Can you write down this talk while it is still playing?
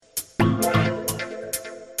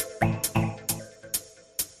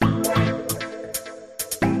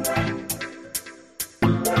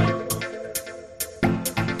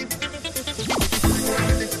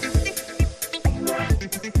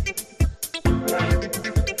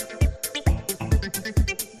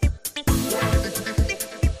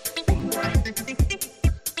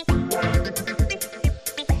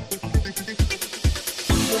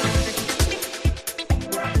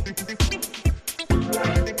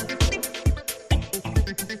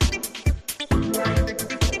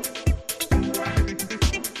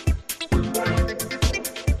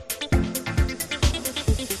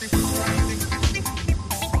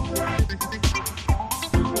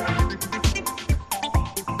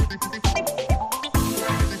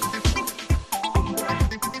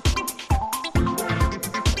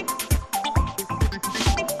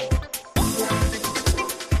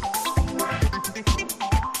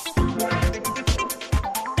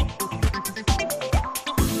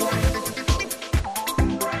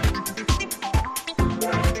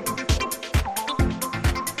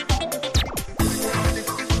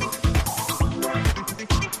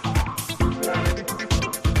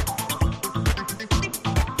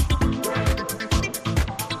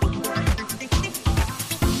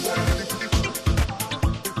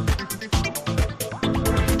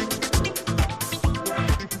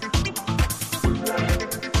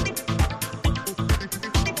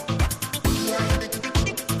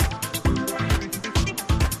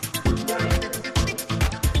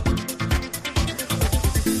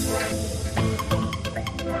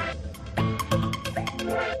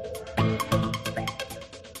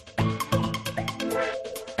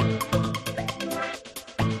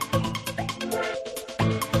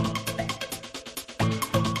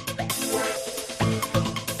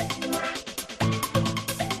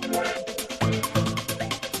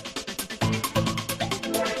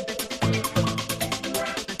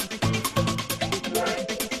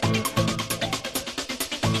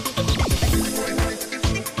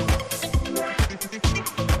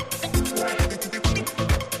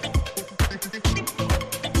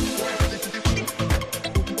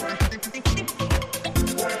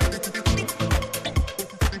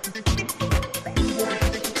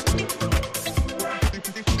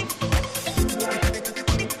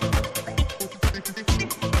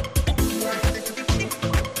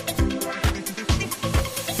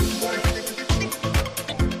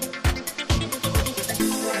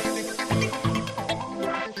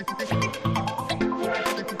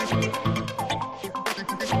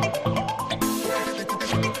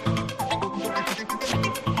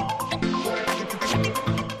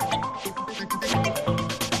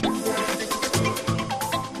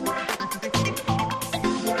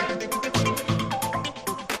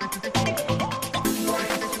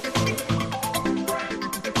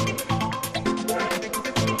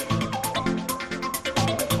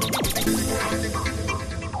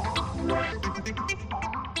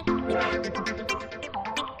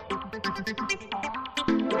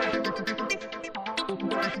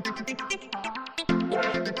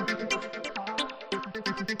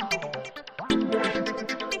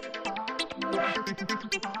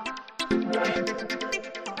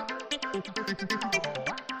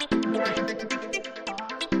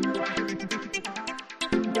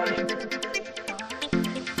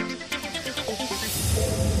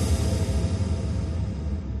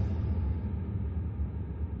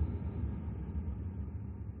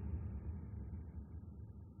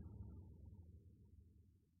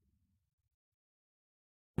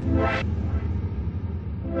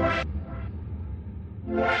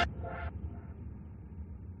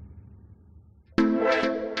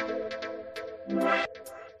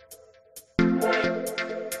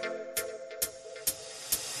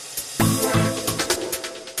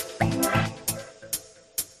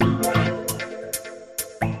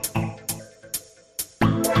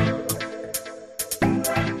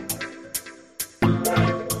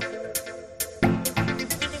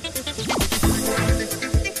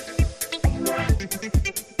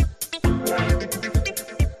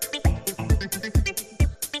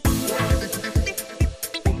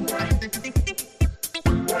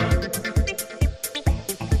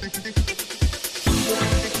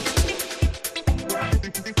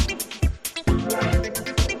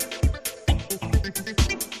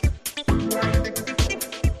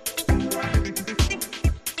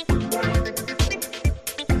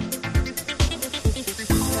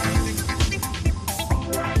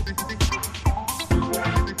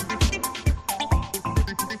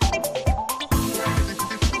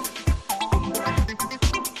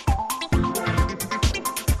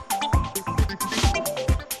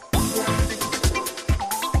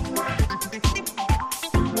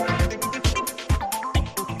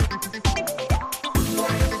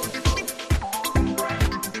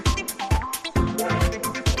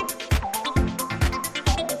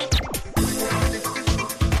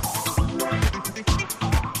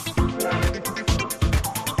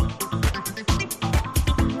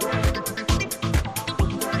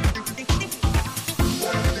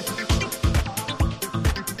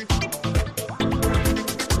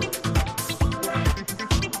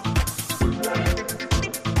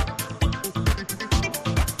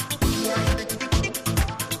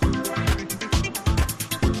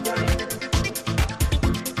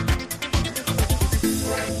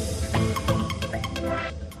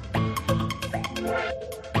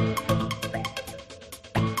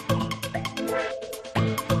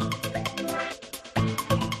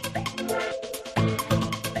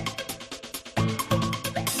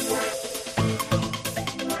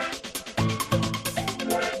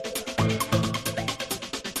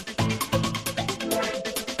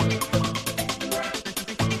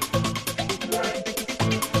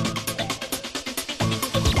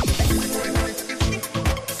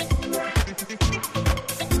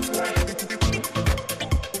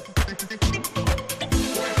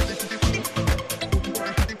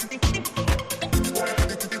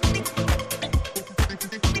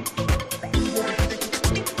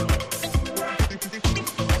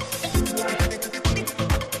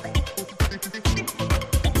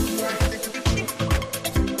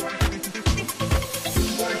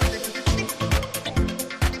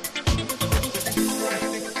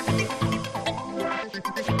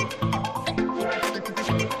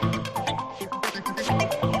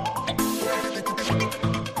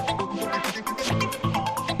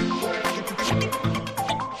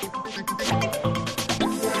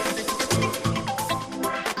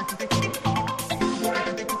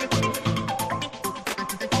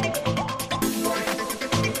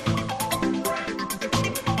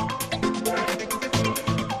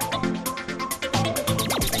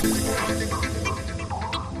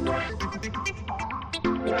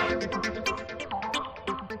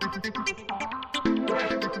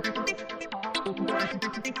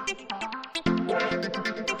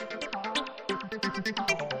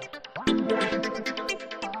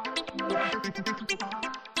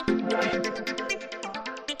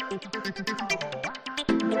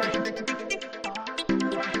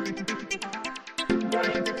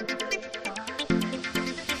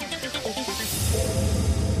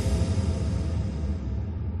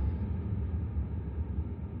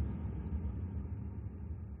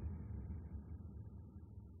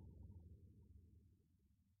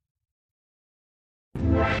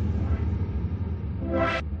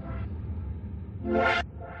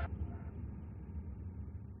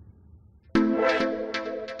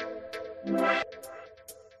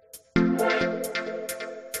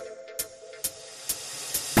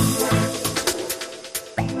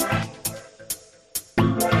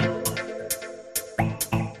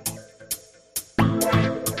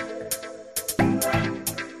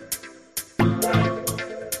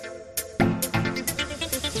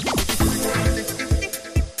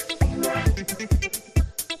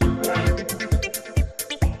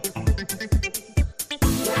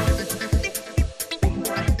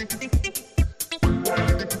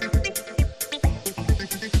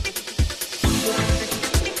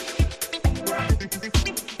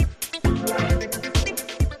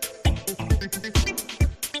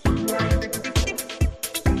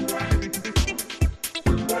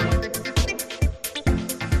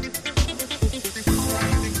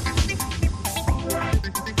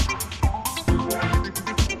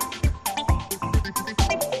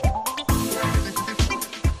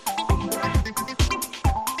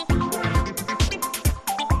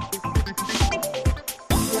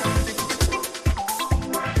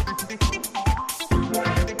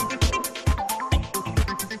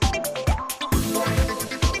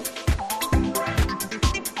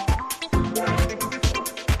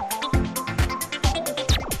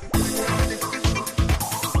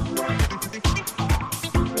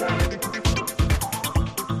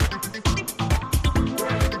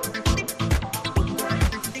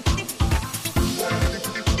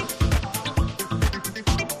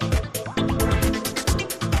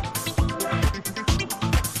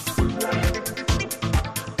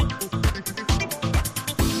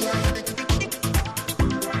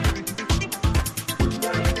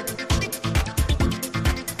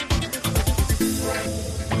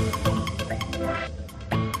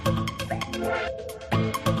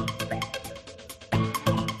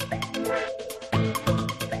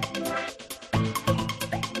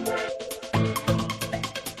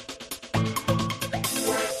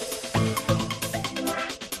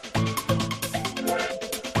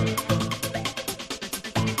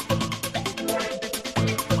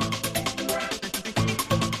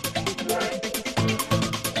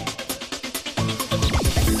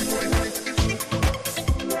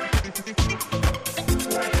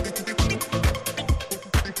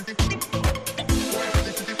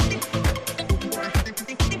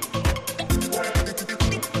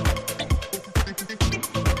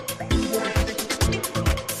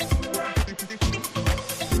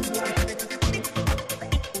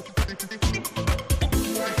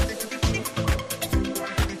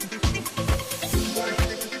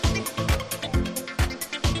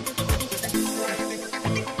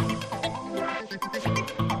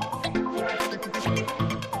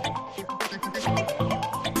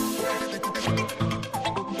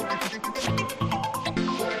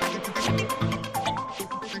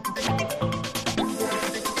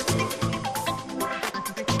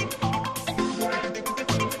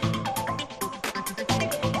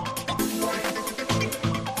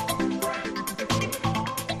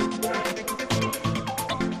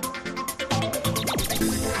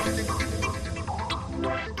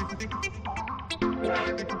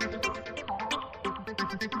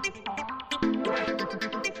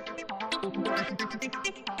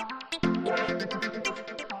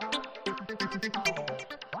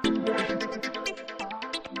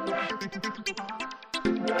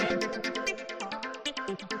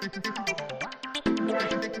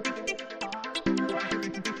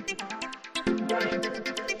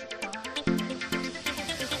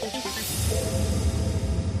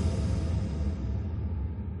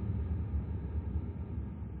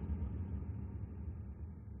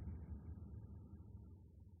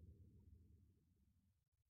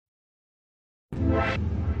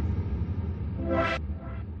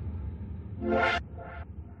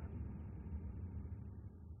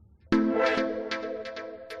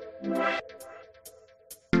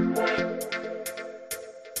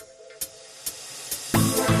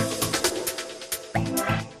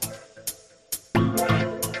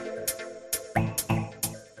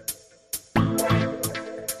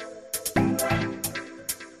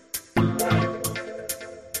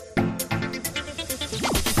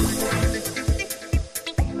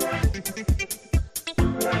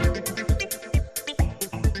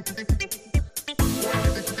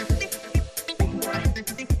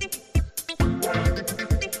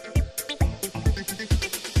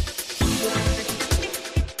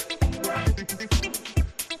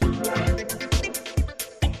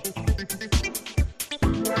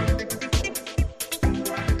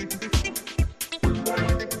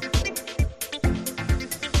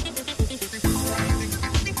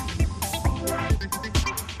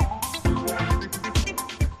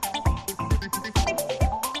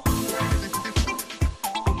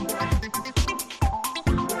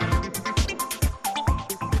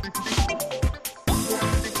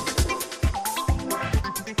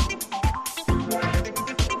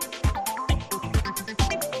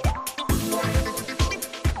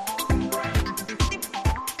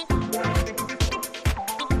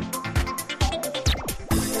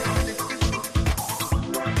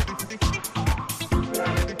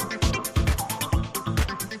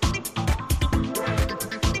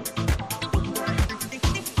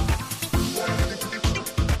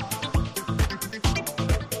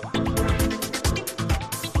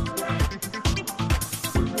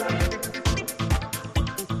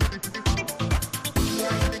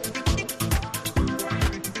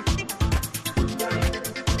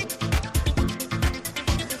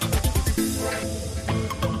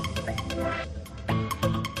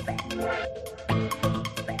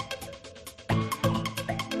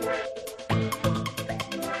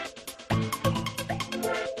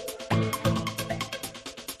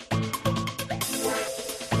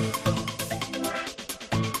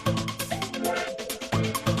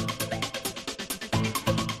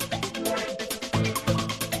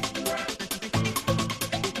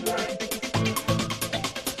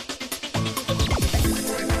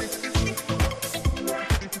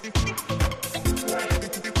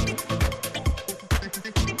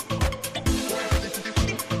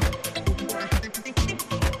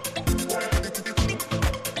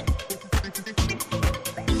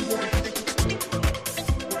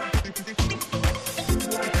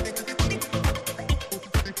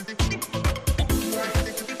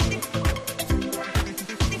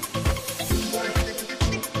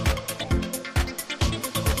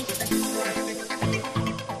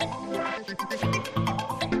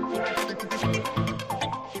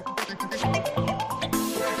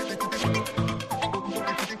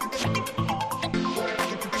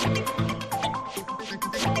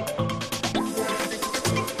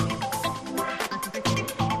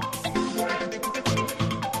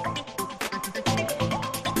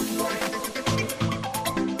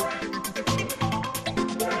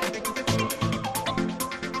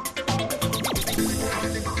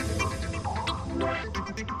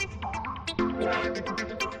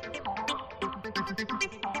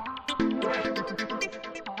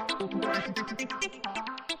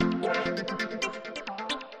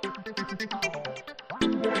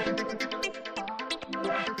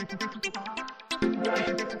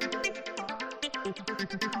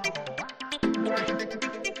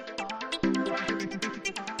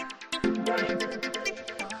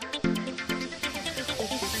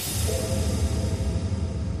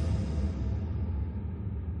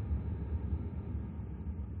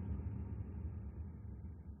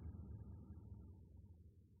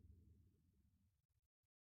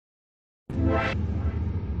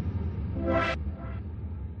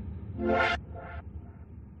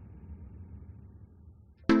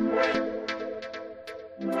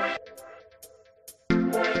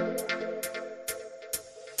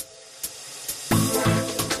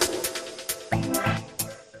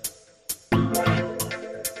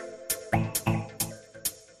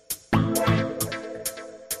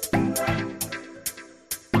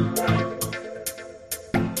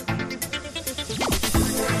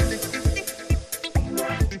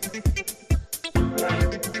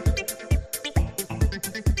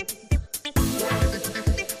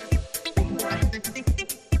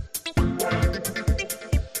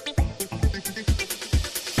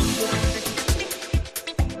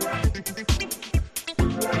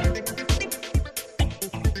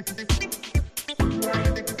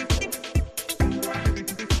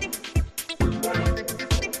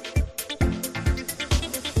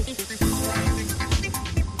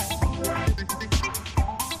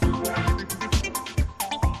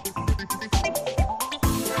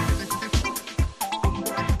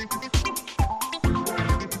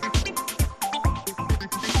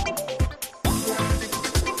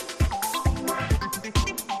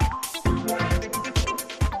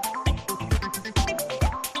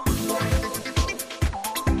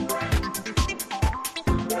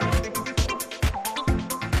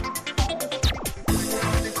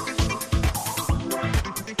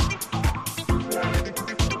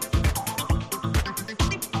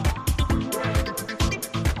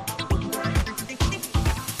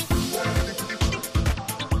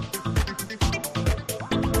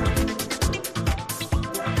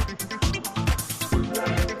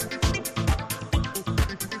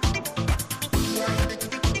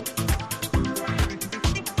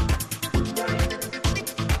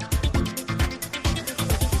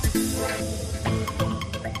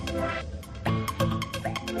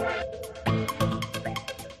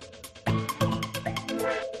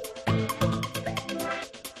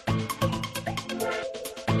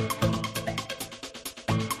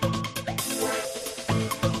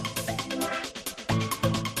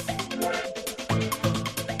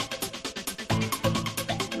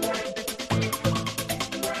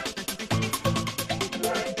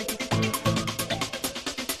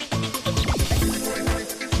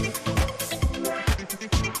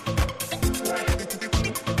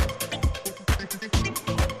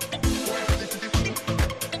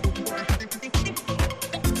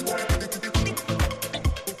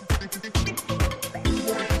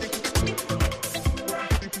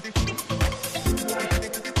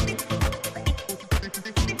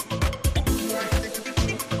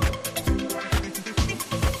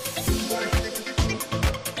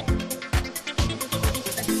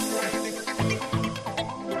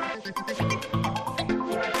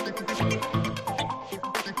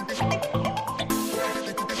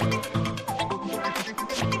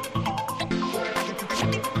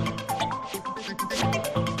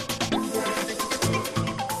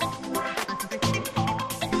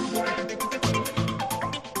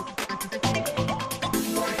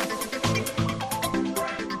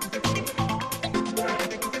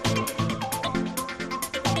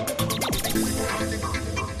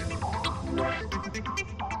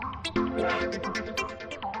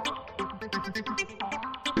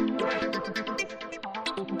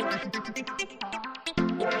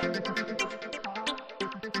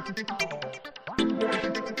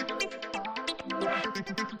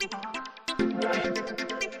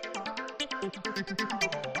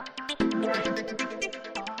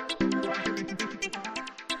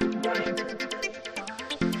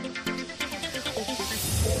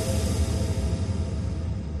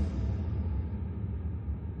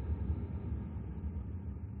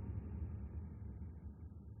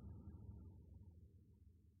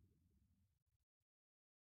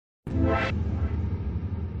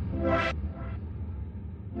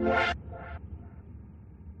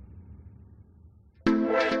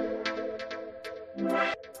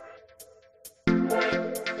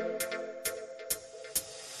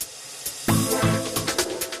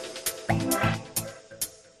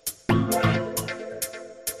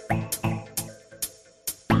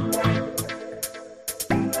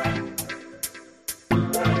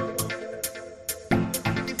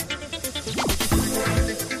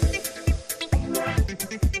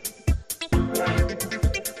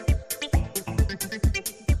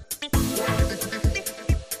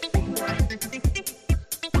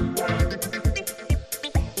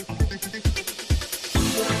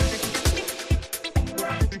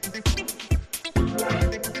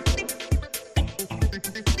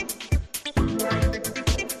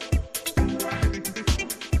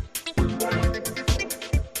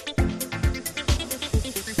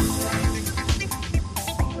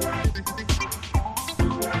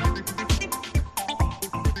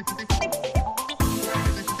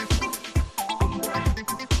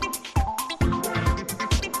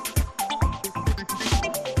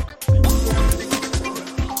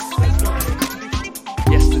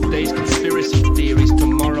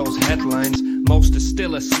headlines. Most are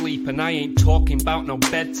still asleep, and I ain't talking about no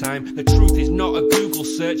bedtime. The truth is not a Google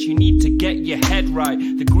search, you need to get your head right.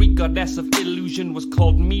 The Greek goddess of illusion was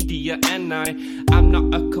called Media, and I'm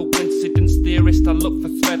not a coincidence theorist, I look for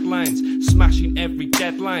thread lines. Smashing every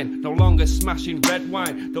deadline, no longer smashing red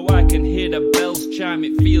wine. Though I can hear the bells chime,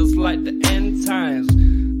 it feels like the end times.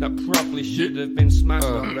 That probably should have been smashed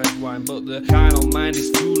on red wine, but the carnal mind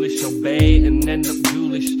is foolish. Obey and end up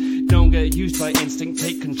ghoulish. Don't get used by instinct,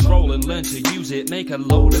 take control and learn to use it. Make a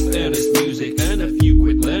load of earnest music, earn a few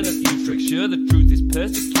quid, learn a few tricks. Sure, the truth is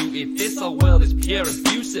persecuted, this whole world is pure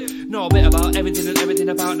abusive. Know a bit about everything and everything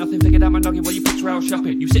about nothing. Figured out my noggin while you picture out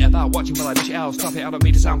shopping. You sit about watching while I dish it out, stop it. I don't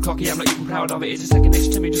mean to sound cocky, I'm not even proud of it. It's a second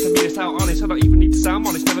nature to me, just to be this out honest. I don't even need to sound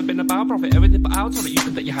honest, never been about profit. Everything but out on it, you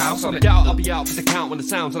can bet your house on it. Doubt I'll be out for the count when the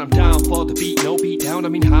sounds, and I'm down for the beat, no beat down. I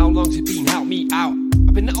mean, how long's it been? Help me out.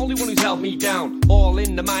 I've been the only one who's held me down. All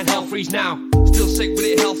in the mind, hell freeze now. Still sick with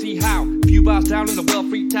it, healthy how? Few bars down and the world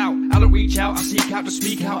freaked out. I don't reach out, I seek out to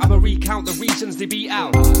speak out. I'ma recount the reasons they beat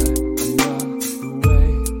out.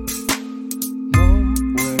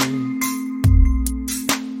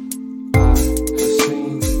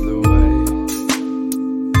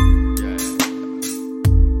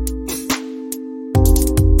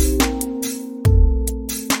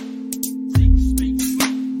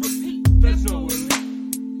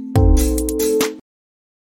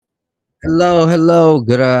 Hello,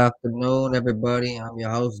 good afternoon, everybody. I'm your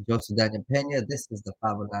host, Joseph Daniel Pena. This is the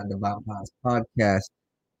 509 Divine Plans podcast.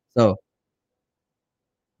 So,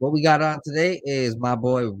 what we got on today is my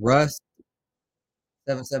boy Rust77,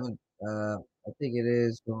 I think it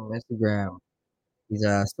is from Instagram. He's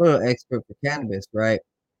a soil expert for cannabis, right?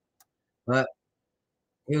 But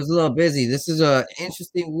he was a little busy. This is an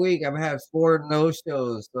interesting week. I've had 4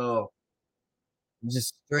 no-shows, so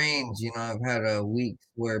just strange, I've had weeks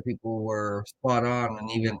where people were spot on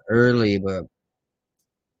and even early, but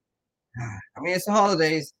I mean, it's the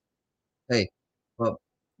holidays. Hey, but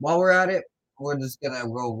while we're at it, we're just gonna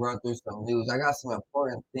go run through some news. I got some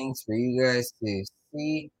important things for you guys to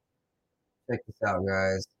see. Check this out,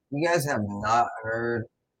 guys. You guys have not heard,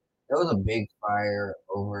 there was a big fire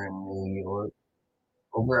over in New York,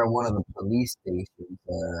 over at one of the police stations,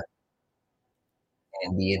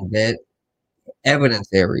 and the evidence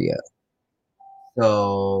area.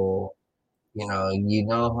 So, you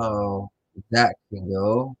know how that can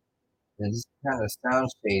go. It just kind of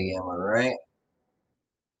sounds shady, am I right?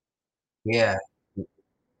 Yeah.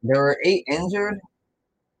 There were 8 injured,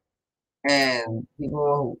 and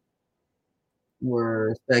people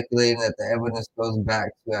were speculating that the evidence goes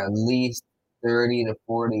back to at least 30 to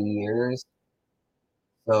 40 years.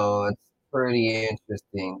 So it's pretty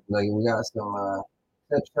interesting. Like, we got some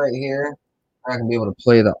clips right here. I'm not going to be able to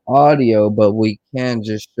play the audio, but we can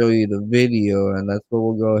just show you the video, and that's what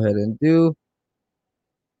we'll go ahead and do.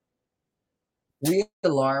 3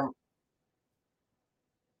 alarm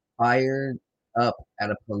fired up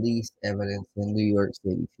at a police evidence in New York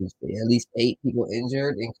City Tuesday. At least 8 people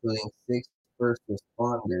injured, including 6 first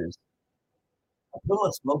responders. A plume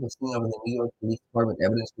of smoke was seen over the New York Police Department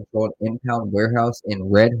evidence-controlled impound warehouse in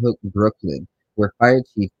Red Hook, Brooklyn, where Fire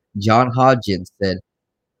Chief John Hodgins said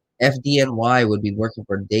FDNY would be working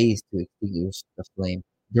for days to extinguish the flame.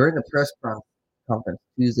 During the press conference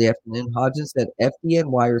Tuesday afternoon, Hodgins said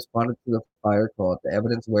FDNY responded to the fire call at the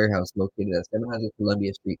evidence warehouse located at 700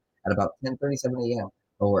 Columbia Street at about 10:37 a.m.,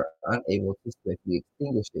 but were unable to swiftly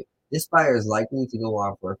extinguish it. This fire is likely to go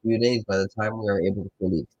on for a few days by the time we are able to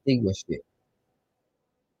fully extinguish it,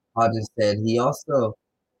 Hodgins said. He also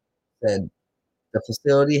said the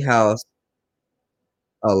facility housed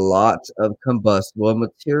a lot of combustible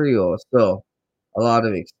material, so a lot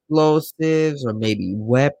of explosives or maybe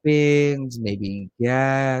weapons, maybe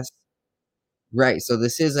gas. Right, so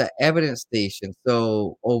this is an evidence station.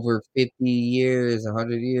 So over 50 years,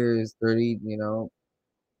 100 years, 30,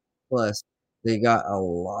 plus, they got a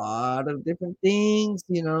lot of different things,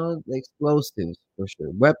 explosives for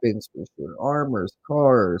sure, weapons for sure, armors,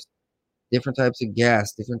 cars, different types of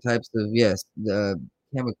gas, different types of, yes, the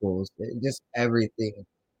chemicals, just everything.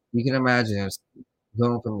 You can imagine it's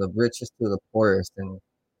going from the richest to the poorest and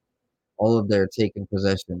all of their taken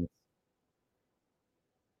possessions.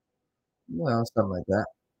 Well, something like that.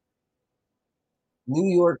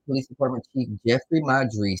 New York Police Department Chief Jeffrey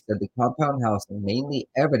Madry said the compound housed mainly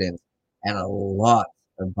evidence and a lot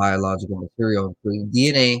of biological material, including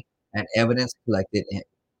DNA and evidence collected in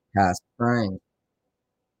past crimes.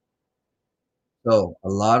 So, a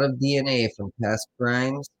lot of DNA from past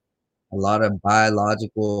crimes, a lot of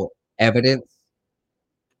biological evidence.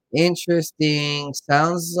 Interesting.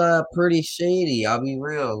 Sounds pretty shady, I'll be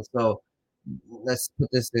real. So, let's put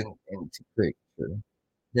this into picture.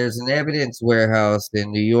 There's an evidence warehouse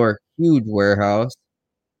in New York, huge warehouse.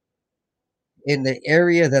 In the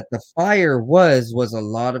area that the fire was a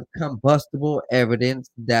lot of combustible evidence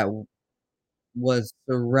that was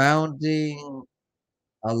surrounding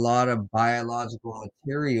a lot of biological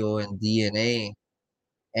material and DNA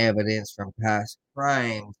evidence from past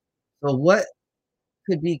crimes. So what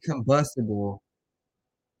could be combustible?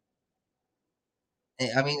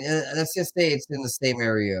 I mean, let's just say it's in the same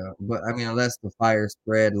area, but I mean, unless the fire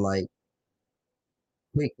spread like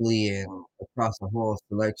quickly and across the whole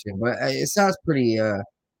selection. But it sounds pretty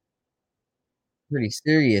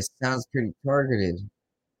serious. Sounds pretty targeted.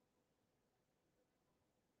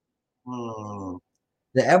 Hmm.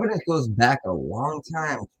 The evidence goes back a long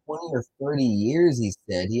time, 20 or 30 years, he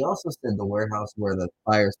said. He also said the warehouse where the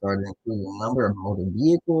fire started included a number of motor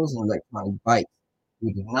vehicles and electronic bikes.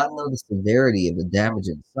 We did not know the severity of the damage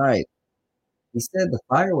inside. He said the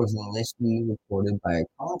fire was initially reported by a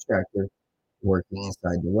contractor working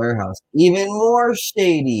inside the warehouse. Even more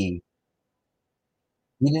shady.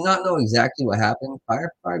 We do not know exactly what happened.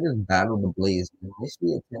 Firefighters battled the blaze and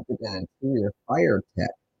initially attempted an interior fire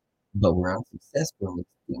attack, but were unsuccessful in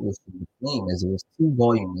extinguishing the flame as it was too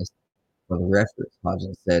voluminous for their efforts,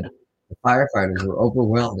 Hodgins said. The firefighters were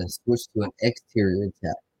overwhelmed and switched to an exterior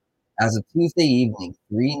attack. As of Tuesday evening,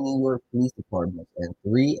 3 New York police departments and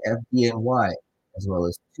 3 FDNY, as well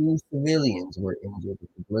as 2 civilians, were injured in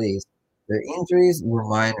the blaze. Their injuries were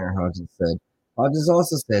minor, Hodges said. Hodges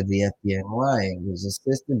also said the FDNY was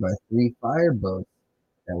assisted by 3 fireboats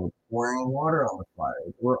that were pouring water on the fire.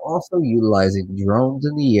 They were also utilizing drones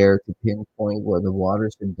in the air to pinpoint where the water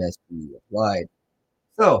should best be applied.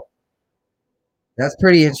 So, that's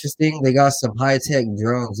pretty interesting. They got some high-tech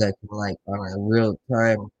drones that can, like, on a real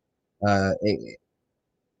time, uh,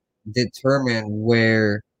 determine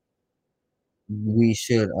where we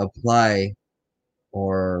should apply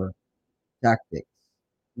our tactics.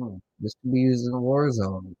 This could be used in a war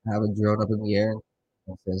zone. Have a drone up in the air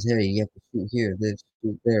and says, "Hey, you have to shoot here, this,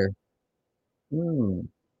 shoot there."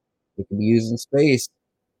 It could be used in space.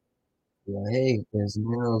 Like, hey, there's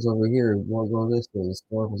minerals over here. We'll go this way. The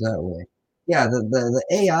storm's that way. Yeah, the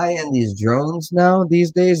AI and these drones now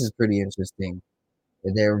these days is pretty interesting.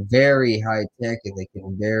 They're very high tech and they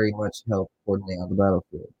can very much help coordinate on the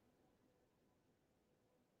battlefield.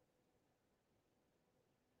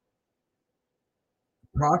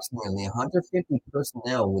 Approximately 150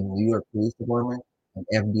 personnel with New York Police Department and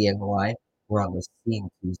FDNY were on the scene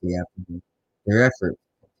Tuesday afternoon. Their efforts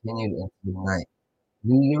continued into the night.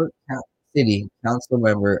 New York City Council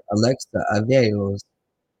member Alexa Aviles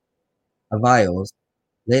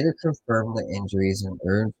later confirmed the injuries and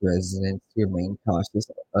urged residents to remain cautious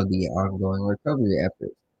of the ongoing recovery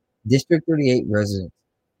efforts. District 38 residents,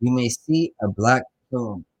 you may see a black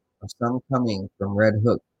plume of some coming from Red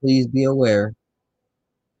Hook. Please be aware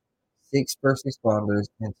 6 first responders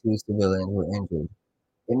and 2 civilians were injured.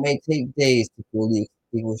 It may take days to fully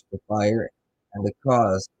extinguish the fire, and the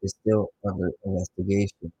cause is still under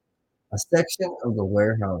investigation. A section of the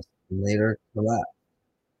warehouse later collapsed.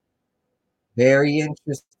 Very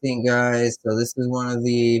interesting, guys. So this is one of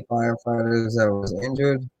the firefighters that was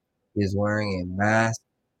injured. He's wearing a mask.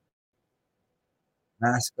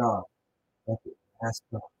 Mask on. Okay, mask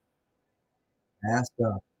on. Mask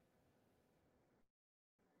on.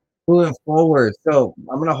 Moving forward, so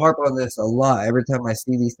I'm gonna harp on this a lot. Every time I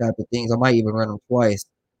see these type of things, I might even run them twice.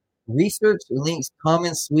 Research links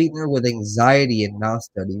common sweetener with anxiety in mouse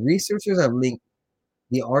study. Researchers have linked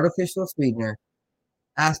the artificial sweetener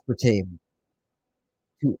aspartame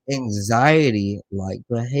to anxiety-like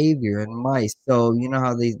behavior in mice. So you know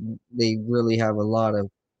how they really have a lot of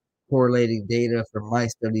correlating data from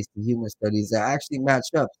mice studies to human studies that actually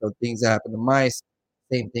match up. So things that happen to mice,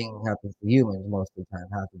 same thing happens to humans most of the time,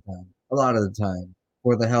 half the time, a lot of the time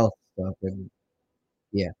for the health stuff. And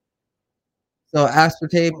yeah. So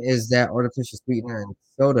aspartame is that artificial sweetener in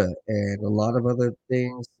soda and a lot of other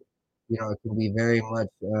things. You know, it can be very much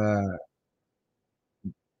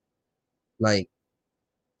like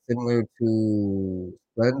similar to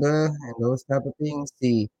Splenda and those type of things.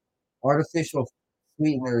 The artificial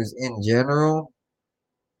sweeteners in general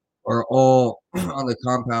are all on the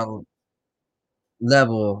compound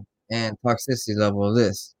level and toxicity level of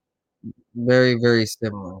this. Very, very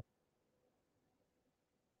similar.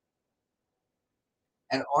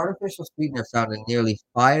 An artificial sweetener found in nearly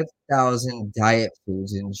 5,000 diet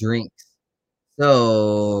foods and drinks.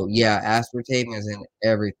 So, yeah, aspartame is in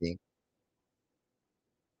everything.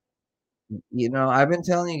 You know, I've been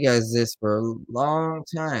telling you guys this for a long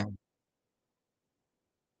time.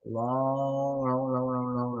 Long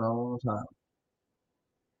time.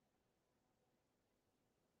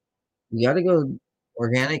 You got to go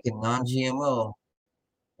organic and non-GMO,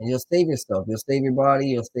 and you'll save yourself. You'll save your body.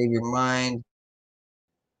 You'll save your mind.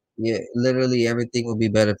 Yeah, literally everything will be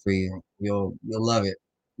better for you. You'll love it.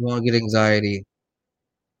 You won't get anxiety.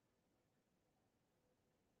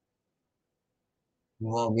 You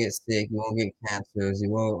won't get sick. You won't get cancers. You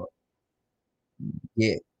won't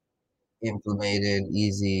get inflamed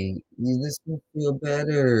easy. You just will feel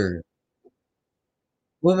better.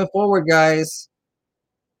 Moving forward, guys.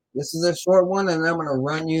 This is a short one, and I'm gonna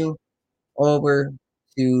run you over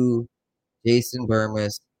to Jason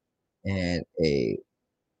Burmis and a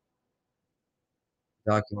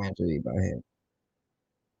documentary about him.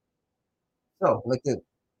 So look at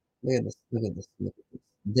this, look at this, look at this.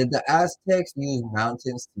 Did the Aztecs use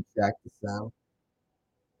mountains to track the sun?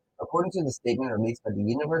 According to the statement released by the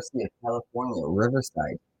University of California,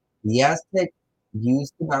 Riverside, the Aztecs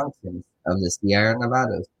used the mountains of the Sierra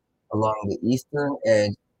Nevadas along the eastern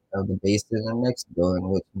edge of the basin of Mexico, in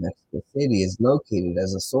which Mexico City is located,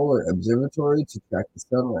 as a solar observatory to track the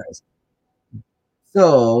sunrise.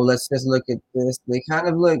 So let's just look at this. They kind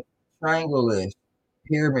of look triangle-ish,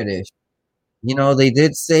 pyramid-ish. You know, they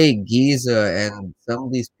did say Giza and some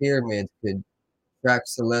of these pyramids could track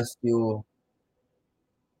celestial,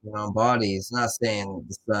 bodies. Not saying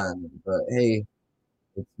the sun, but hey,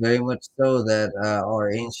 it's very much so that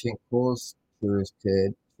our ancient cultures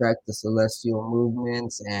could track the celestial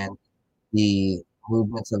movements and the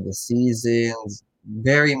movements of the seasons,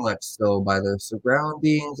 very much so by their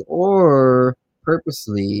surroundings or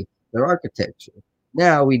purposely their architecture.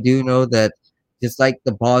 Now, we do know that just like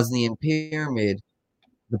the Bosnian pyramid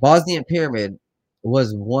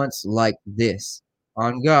was once like this.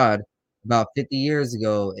 On God, about 50 years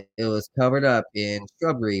ago, it was covered up in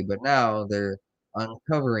shrubbery, but now they're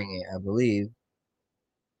uncovering it, I believe.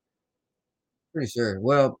 Pretty sure.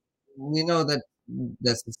 Well, we know that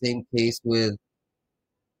that's the same case with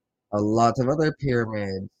a lot of other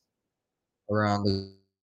pyramids around the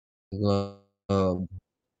globe.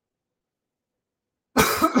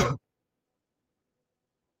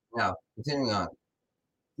 Now, continuing on.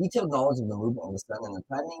 Detailed knowledge of the movement of the sun and the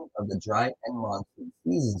timing of the dry and monsoon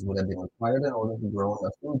seasons would have been required in order to grow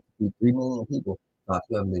enough food to feed 3 million people thought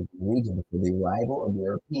to have lived in the region before the arrival of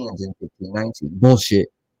Europeans in 1519. Bullshit.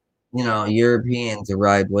 Europeans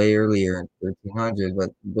arrived way earlier in 1300, but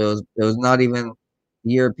those not even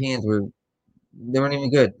the Europeans they weren't even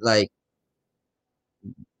good. Like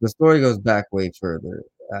the story goes back way further.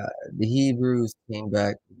 The Hebrews came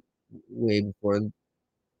back way before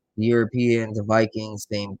the Europeans, the Vikings,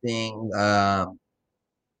 same thing.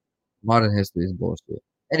 Modern history is bullshit.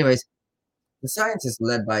 Anyways, the scientists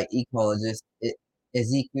led by ecologist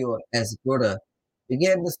Ezekiel Ezgura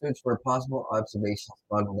began the search for a possible observation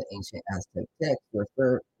spot in the ancient Aztec text.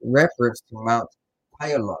 Reference to Mount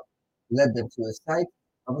Tayaloc led them to a site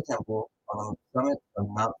of a temple on the summit of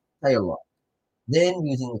Mount Tayaloc. Then,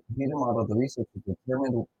 using a computer model, the researchers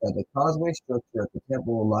determined that the causeway structure at the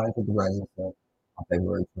temple aligned with the rising sun on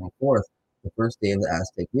February 24th, the first day of the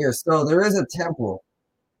Aztec year. So there is a temple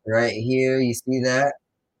right here. You see that?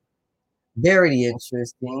 Very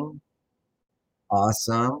interesting.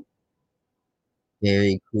 Awesome.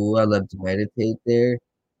 Very cool. I love to meditate there.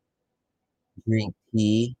 Drink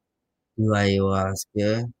tea. Do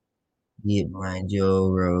ayahuasca. Get my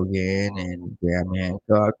Joe Rogan and Graham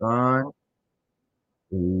Hancock on.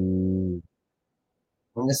 Ooh.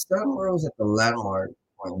 When the sun rose at the landmark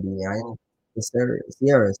point behind the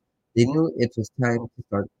Sierras, they knew it was time to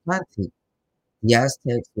start planting. The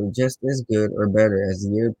Aztecs were just as good or better as the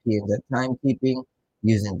Europeans at timekeeping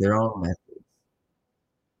using their own methods.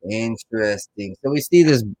 Interesting. So we see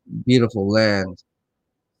this beautiful land.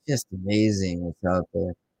 Just amazing what's out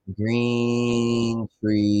there. Green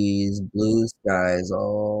trees, blue skies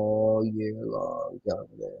all year long down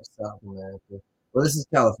there, South America. Well, this is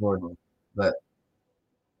California, but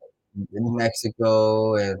in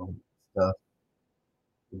Mexico and stuff,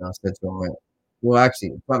 Central America. Well,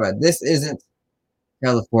 actually, my bad. This isn't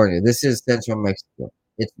California. This is Central Mexico.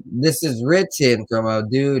 This is written from a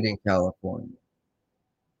dude in California,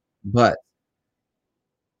 but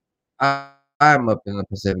I'm up in the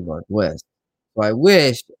Pacific Northwest. So I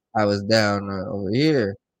wish I was down over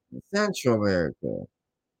here in Central America.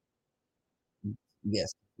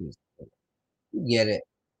 Yes, you get it.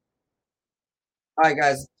 All right,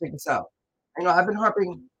 guys, check this out. I've been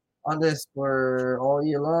harping on this for all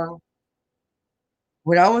year long.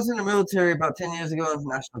 When I was in the military about 10 years ago, I was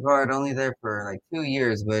National Guard, only there for like 2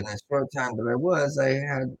 years, but in a short time that I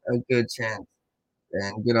had a good chance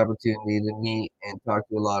and good opportunity to meet and talk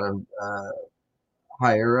to a lot of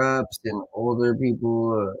higher ups and older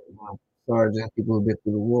people, sergeants, people who've been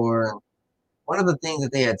through the war. And one of the things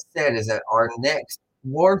that they had said is that our next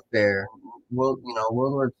warfare, World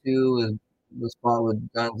War II was fought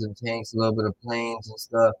with guns and tanks, a little bit of planes and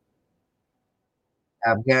stuff.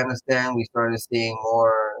 Afghanistan, we started seeing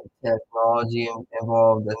more technology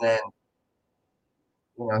involved, and then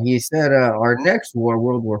he said our next war,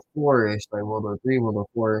 World War IV-ish, like World War III, World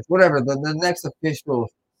War IV-ish, whatever. The next official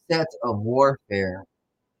set of warfare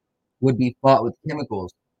would be fought with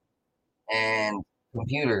chemicals and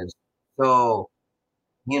computers. So,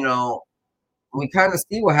 you know, we kind of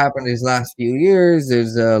see what happened these last few years.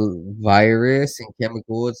 There's a virus and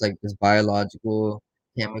chemical. It's like this biological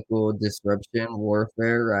chemical disruption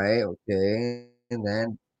warfare, right? Okay, and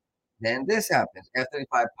then this happens.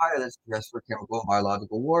 F-35 pilots dressed for chemical and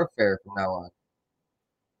biological warfare from now on.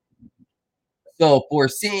 So,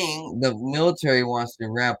 foreseeing the military wants to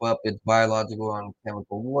ramp up its biological and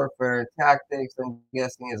chemical warfare tactics, I'm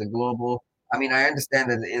guessing, as a global. I mean, I understand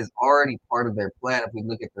that it is already part of their plan. If we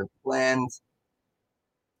look at their plans,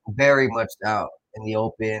 very much out in the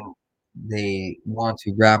open. They want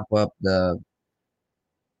to ramp up the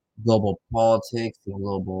global politics and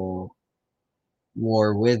global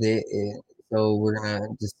war with it. And so we're gonna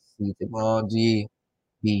just see technology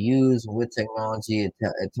be used. With technology, it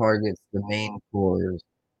targets the main cores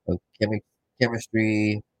of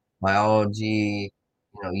chemistry, biology.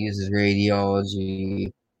 Uses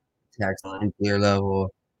radiology, attacks on a nuclear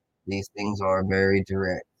level. These things are very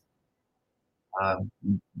direct. Um,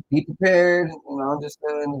 be prepared, just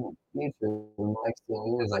in the future, in the next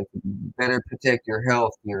 10 years, like better protect your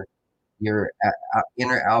health, your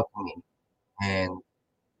inner alchemy, and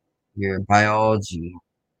your biology.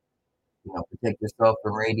 Protect yourself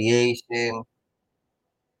from radiation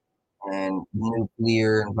and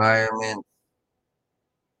nuclear environments.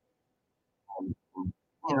 And,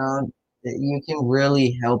 you know, you can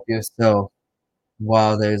really help yourself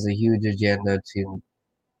while there's a huge agenda to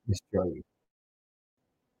destroy you.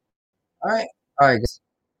 All right, guys.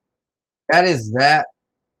 That is that.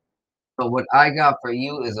 So what I got for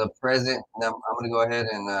you is a present. Now I'm gonna go ahead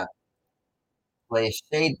and play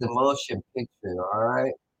Shade the Motion Picture. All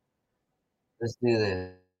right, let's do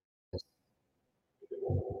this.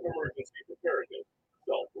 Emergency preparedness,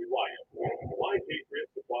 self-reliance.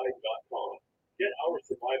 MyPatriotSupply.com. Get our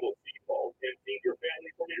survival seed bulk and feed your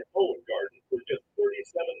family from your own garden for just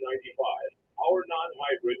 $37.95. Our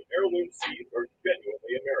non-hybrid heirloom seeds are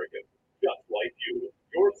genuinely American, just like you.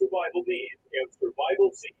 Your survival needs and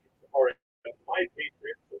survival seeds are at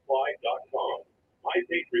MyPatriotSupply.com.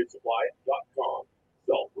 MyPatriotSupply.com.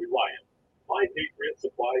 Self-reliance.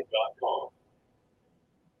 MyPatriotSupply.com.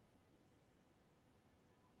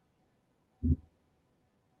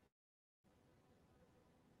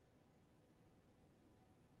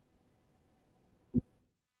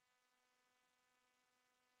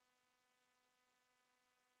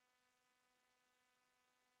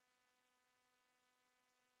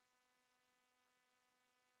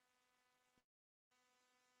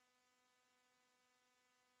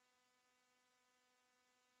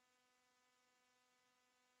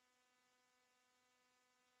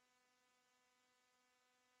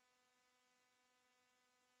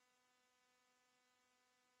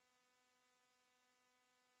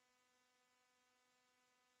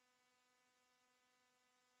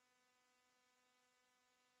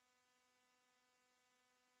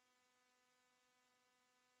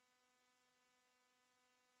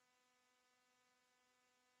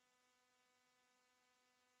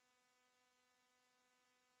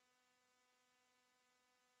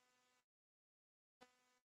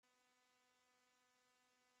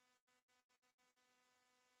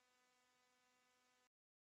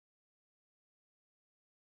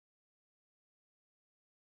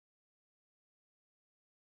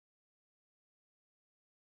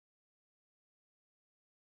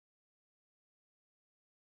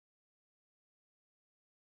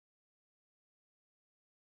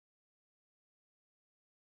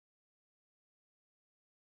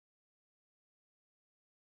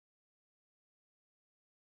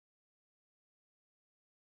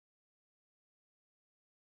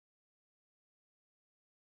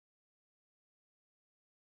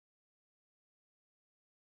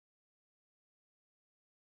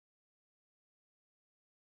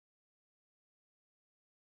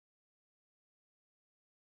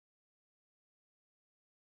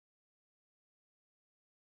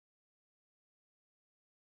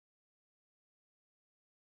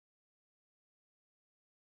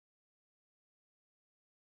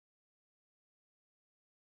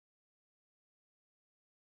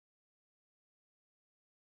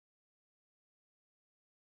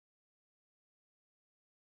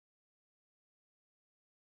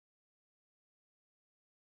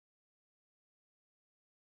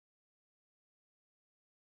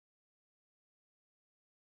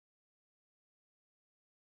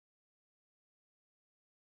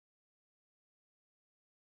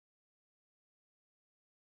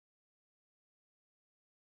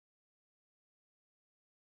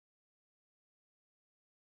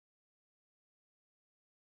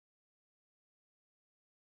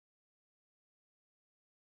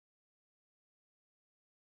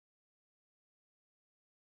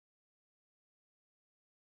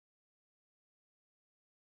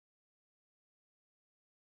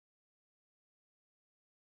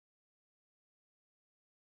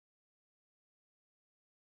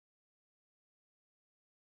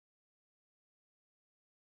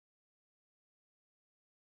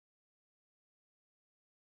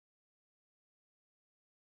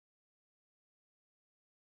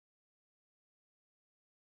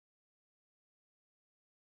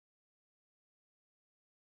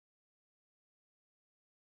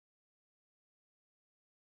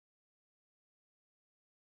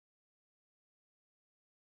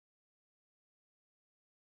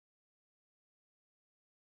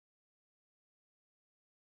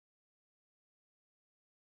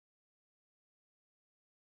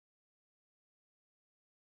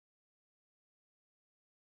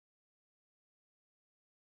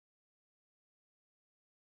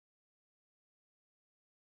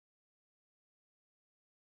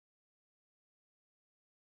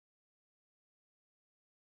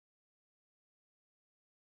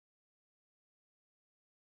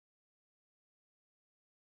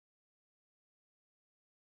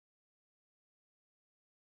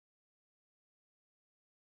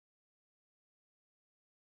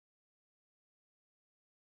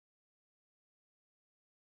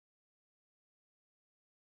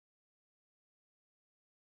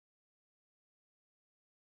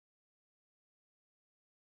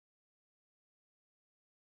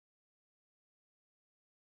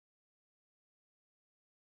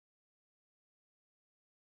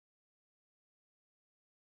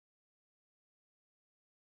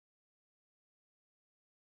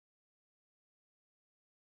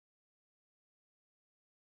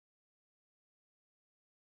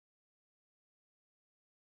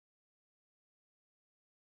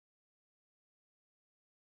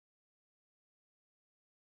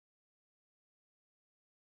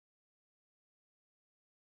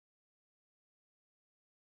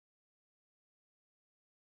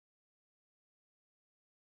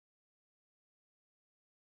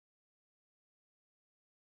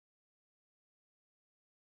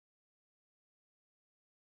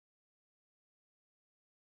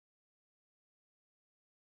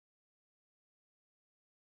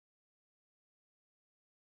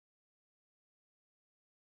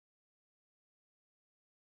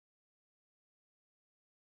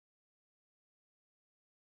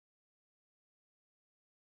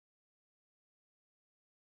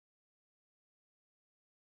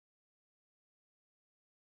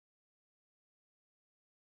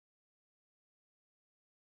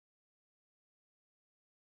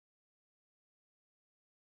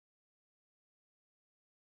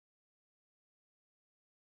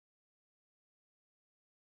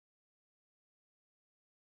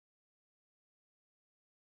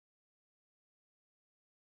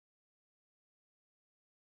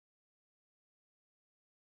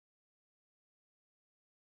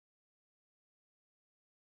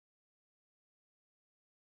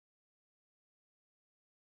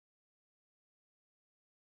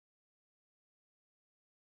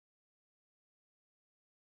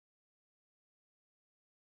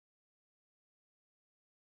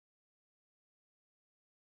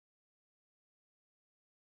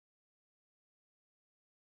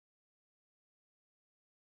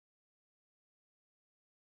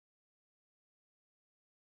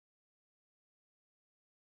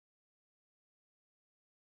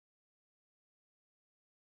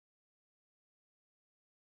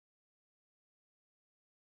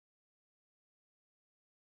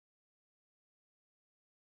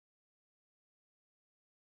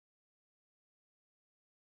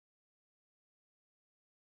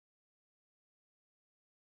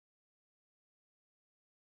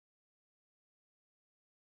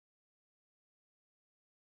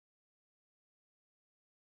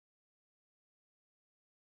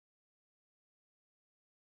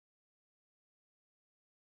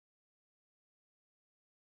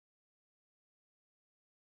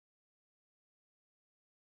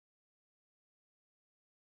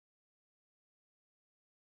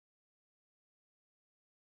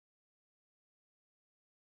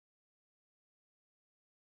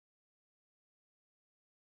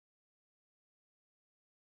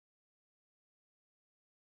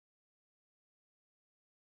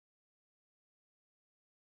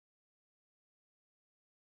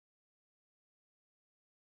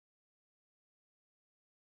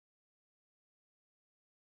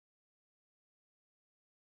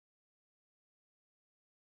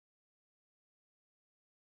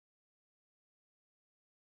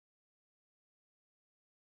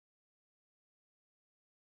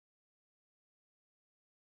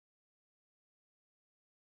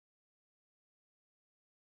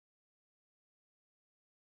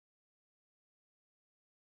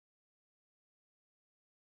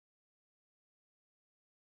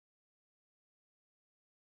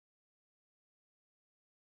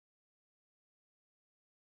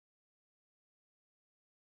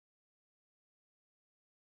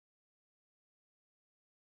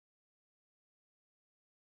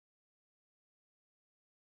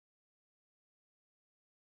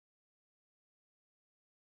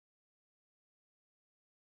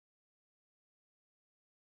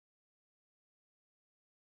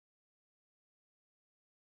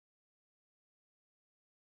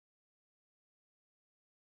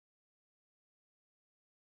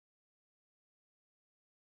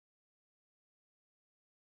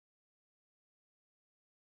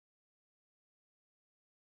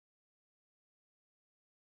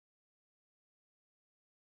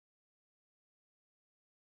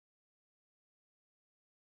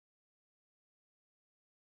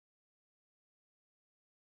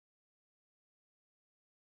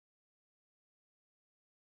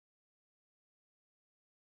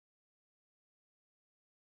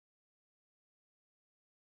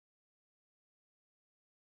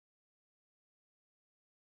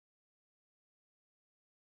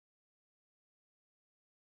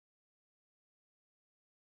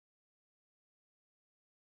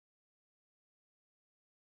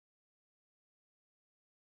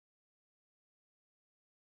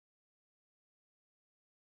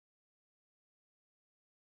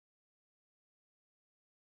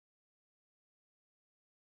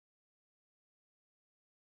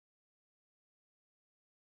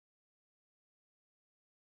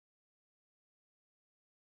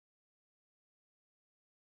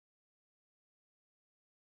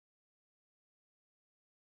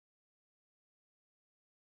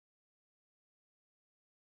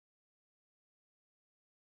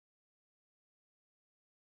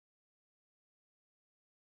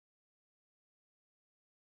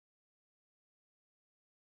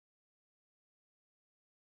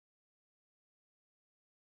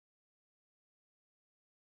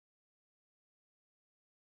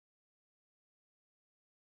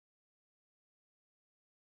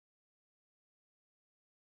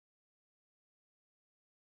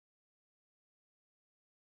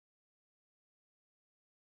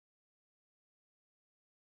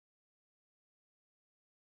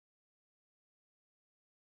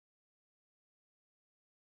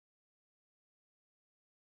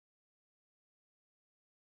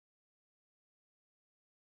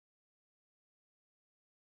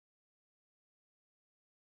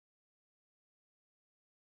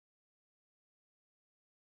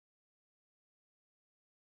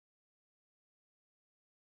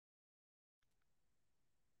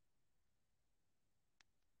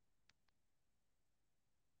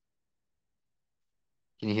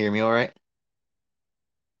 Can you hear me all right?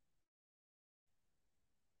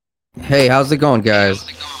 Hey, how's it going, guys?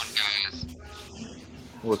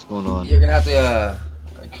 What's going on? You're gonna have to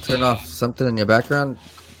turn off something in your background.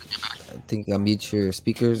 I think I'll mute your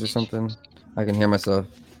speakers or something. I can hear myself.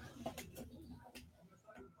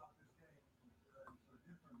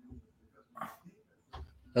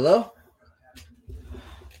 Hello?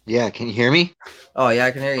 Yeah, can you hear me? Oh yeah,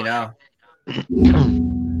 I can hear you now.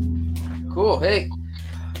 Cool. Hey.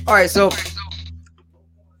 All right, so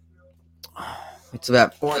it's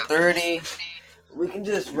about 4:30. We can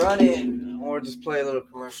just run it or just play a little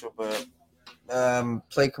commercial, but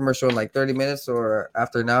play commercial in like 30 minutes or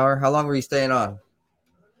after an hour. How long were you staying on?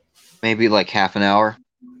 Maybe like half an hour.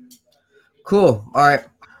 Cool. All right.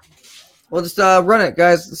 We'll just run it,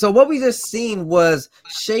 guys. So what we just seen was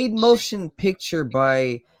shade motion picture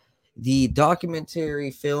by the documentary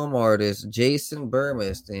film artist Jason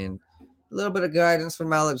Burmist, and a little bit of guidance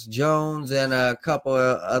from Alex Jones and a couple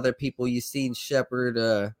of other people you seen. Shepard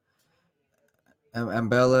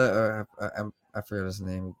Ambella, or I forget his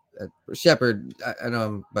name. Shepard. I know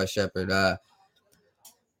him by Shepard.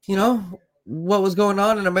 You know what was going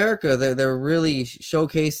on in America. They're really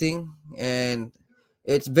showcasing, and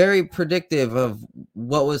it's very predictive of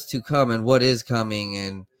what was to come and what is coming.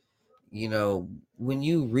 And you know, when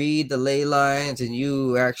you read the ley lines and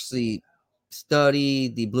you actually study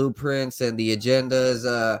the blueprints and the agendas,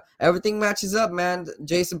 everything matches up, man.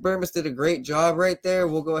 Jason Burmis did a great job right there.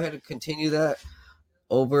 We'll go ahead and continue that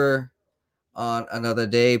over on another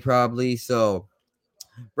day, probably. So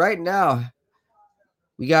right now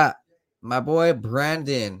we got my boy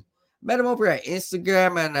Brandon. Met him over at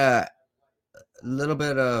Instagram and a little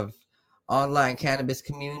bit of online cannabis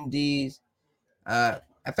communities. I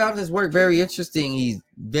found his work very interesting. He's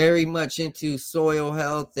very much into soil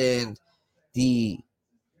health and the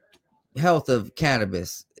health of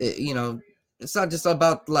cannabis. It's not just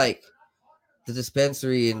about like the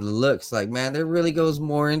dispensary and the looks. Like, man, there really goes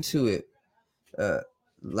more into it. Uh,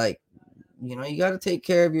 like, you got to take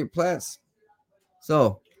care of your plants.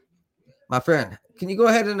 So, my friend, can you go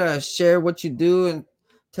ahead and share what you do and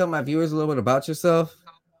tell my viewers a little bit about yourself?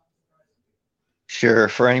 Sure.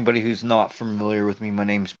 For anybody who's not familiar with me, my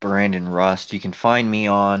name's Brandon Rust. You can find me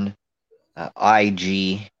on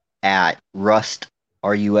IG at rust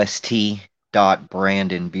dot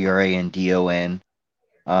Brandon Brandon,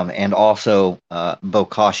 and also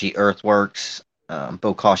Bokashi Earthworks,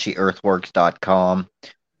 BokashiEarthworks.com.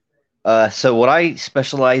 So what I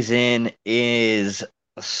specialize in is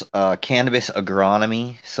cannabis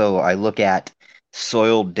agronomy. So I look at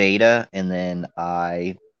soil data and then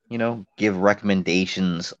I, give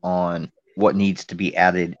recommendations on what needs to be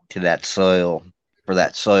added to that soil for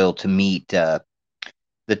that soil to meet the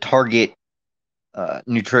target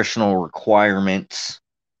nutritional requirements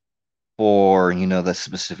for, the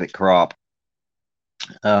specific crop.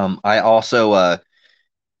 I also own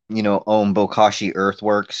Bokashi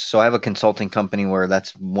Earthworks. So I have a consulting company where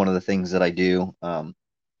that's one of the things that I do. I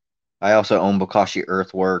also own Bokashi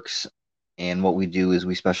Earthworks, and what we do is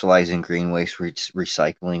we specialize in green waste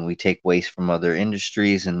recycling. We take waste from other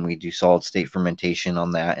industries and we do solid state fermentation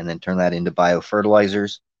on that, and then turn that into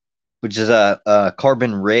biofertilizers, which is a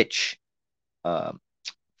carbon rich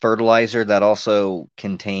fertilizer that also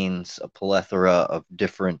contains a plethora of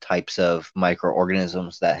different types of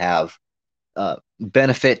microorganisms that have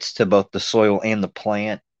benefits to both the soil and the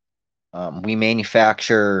plant. We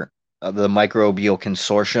manufacture the microbial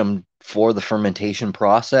consortium for the fermentation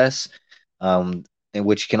process, and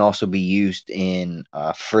which can also be used in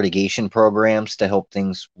fertigation programs to help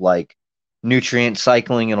things like nutrient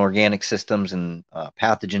cycling and organic systems and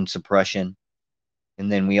pathogen suppression.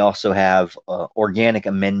 And then we also have organic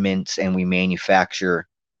amendments, and we manufacture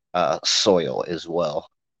soil as well.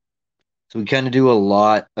 So we kind of do a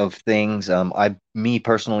lot of things. Me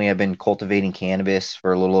personally, I've been cultivating cannabis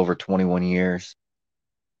for a little over 21 years.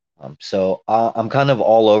 So I'm kind of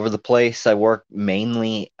all over the place. I work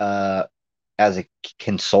mainly as a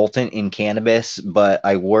consultant in cannabis, but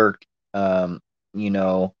I work, you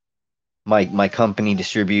know, my company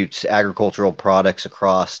distributes agricultural products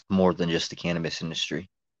across more than just the cannabis industry.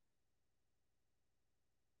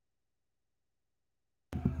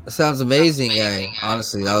 That sounds amazing. Yeah,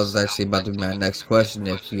 honestly, that was actually about to be my next question.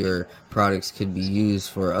 If your products could be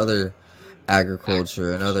used for other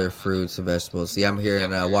agriculture and other fruits and vegetables. See, I'm here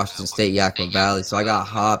in Washington State, Yakima Valley, so I got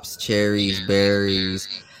hops, cherries, berries,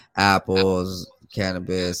 apples,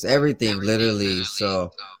 cannabis, everything, literally.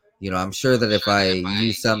 So, I'm sure that if I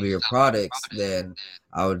use some of your products, then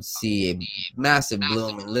I would see a massive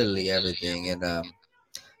bloom in literally everything. And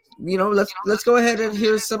let's go ahead and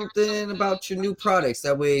hear something about your new products.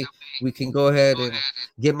 That way we can go ahead and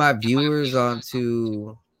get my viewers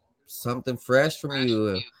onto something fresh from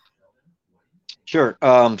you. Sure.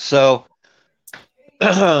 So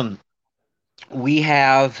we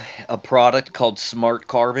have a product called Smart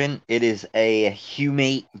Carbon. It is a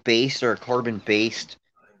humate based or carbon based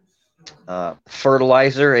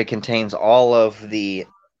fertilizer. It contains all of the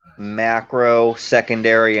macro,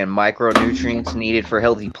 secondary, and micronutrients needed for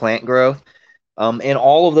healthy plant growth. And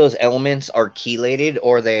all of those elements are chelated,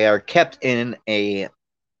 or they are kept in a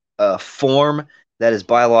form that is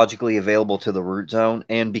biologically available to the root zone.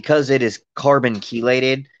 And because it is carbon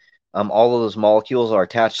chelated, all of those molecules are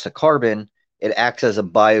attached to carbon. It acts as a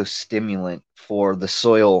biostimulant for the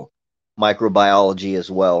soil microbiology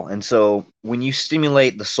as well. And so when you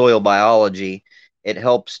stimulate the soil biology, it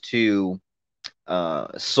helps to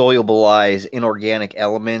solubilize inorganic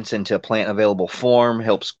elements into plant available form,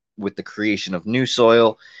 helps with the creation of new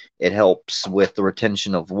soil. It helps with the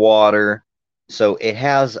retention of water. So it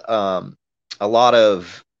has a lot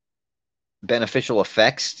of beneficial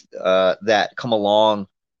effects that come along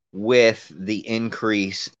with the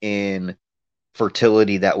increase in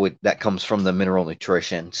fertility that comes from the mineral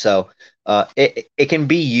nutrition. So it can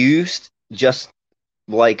be used just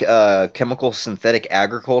like chemical synthetic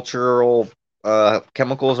agricultural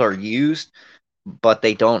chemicals are used, but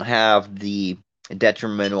they don't have the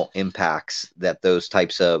detrimental impacts that those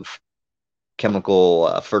types of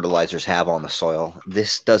chemical fertilizers have on the soil.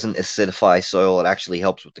 This doesn't acidify soil. It actually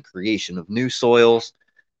helps with the creation of new soils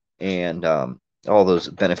and all those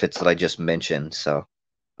benefits that I just mentioned. So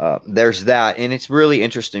there's that. And it's really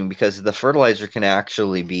interesting because the fertilizer can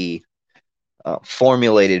actually be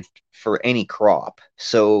formulated for any crop.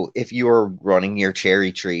 So if you're running your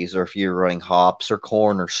cherry trees, or if you're running hops or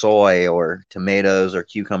corn or soy or tomatoes or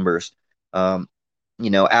cucumbers, as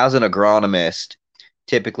an agronomist,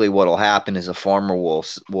 typically what'll happen is a farmer will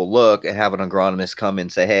look and have an agronomist come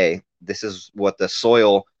and say, "Hey, this is what the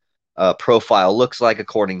soil profile looks like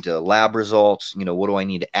according to lab results. What do I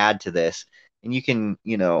need to add to this?" And you can,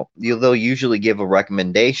 they'll usually give a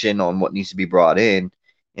recommendation on what needs to be brought in,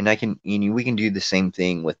 and we can do the same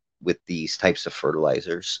thing with these types of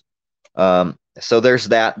fertilizers. So there's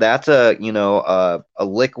that. That's a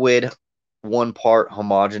liquid, 1 part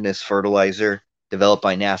homogeneous fertilizer developed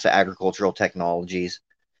by NASA Agricultural Technologies.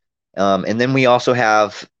 And then we also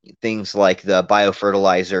have things like the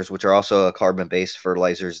biofertilizers, which are also carbon-based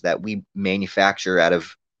fertilizers that we manufacture out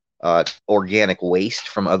of organic waste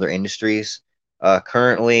from other industries.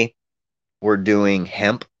 Currently, we're doing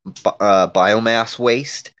hemp biomass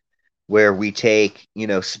waste, where we take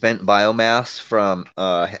spent biomass from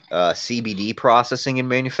CBD processing and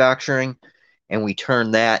manufacturing, and we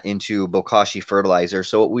turn that into Bokashi fertilizer.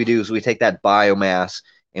 So what we do is we take that biomass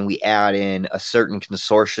and we add in a certain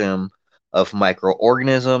consortium of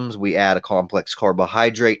microorganisms. We add a complex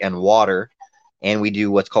carbohydrate and water, and we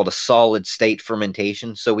do what's called a solid state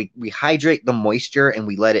fermentation. So we hydrate the moisture and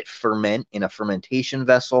we let it ferment in a fermentation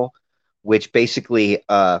vessel, which basically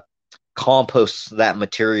composts that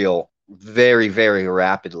material very, very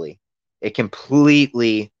rapidly. It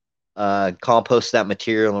completely composts that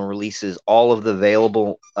material and releases all of the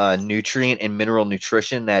available nutrient and mineral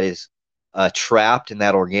nutrition that is trapped in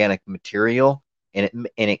that organic material, and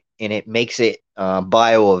it makes it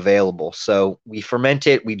bioavailable. So we ferment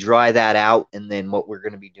it, we dry that out, and then what we're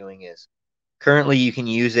going to be doing is currently you can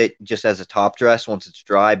use it just as a top dress once it's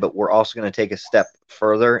dry, but we're also going to take a step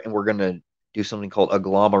further and we're going to do something called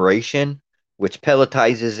agglomeration, which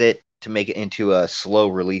pelletizes it to make it into a slow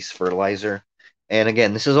release fertilizer. And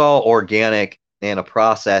again, this is all organic and a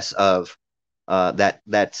process of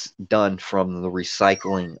that's done from the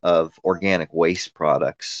recycling of organic waste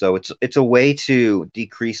products. So it's a way to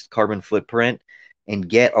decrease carbon footprint and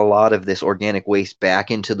get a lot of this organic waste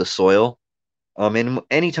back into the soil. And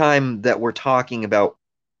anytime that we're talking about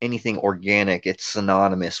anything organic, it's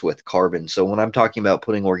synonymous with carbon. So when I'm talking about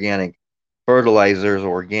putting organic fertilizers,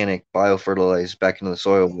 organic biofertilizers back into the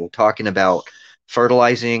soil, we're talking about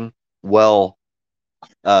fertilizing well,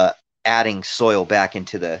 adding soil back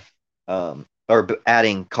into the or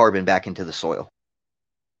adding carbon back into the soil.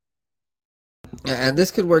 And this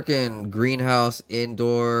could work in greenhouse,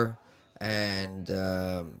 indoor, and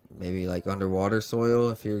maybe like underwater soil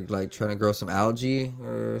if you're like trying to grow some algae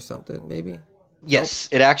or something, maybe. Yes,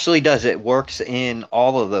 it actually does. It works in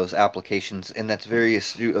all of those applications, and that's very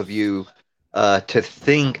astute of you to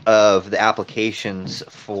think of the applications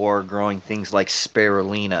for growing things like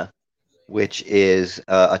spirulina, which is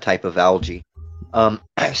a type of algae.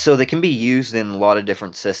 So they can be used in a lot of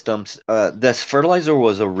different systems. This fertilizer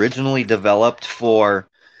was originally developed for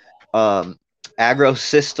um, agro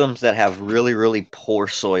systems that have really, really poor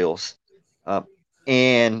soils. Um,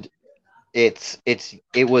 and it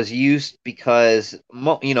was used because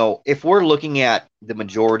if we're looking at the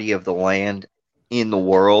majority of the land in the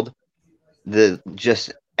world, the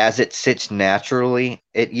just as it sits naturally,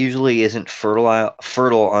 it usually isn't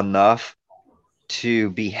fertile enough to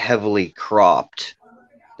be heavily cropped,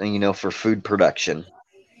 for food production.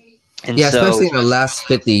 And Yeah, so, especially in the last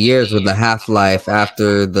 50 years with the half-life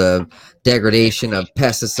after the degradation of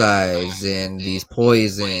pesticides and these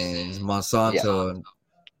poisons, yeah, Monsanto.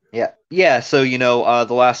 yeah. So, the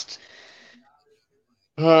last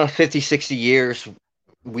 50, 60 years,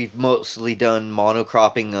 we've mostly done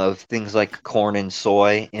monocropping of things like corn and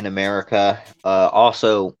soy in America.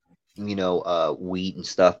 Also, wheat and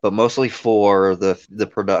stuff, but mostly for the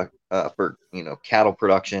product for cattle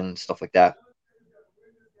production, stuff like that.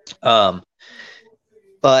 Um,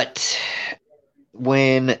 but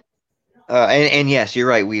when and yes, you're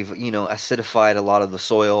right. We've acidified a lot of the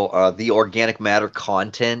soil. The organic matter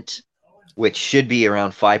content, which should be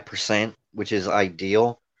around 5%, which is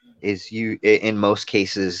ideal, in most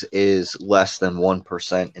cases is less than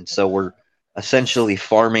 1%, and so we're essentially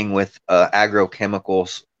farming with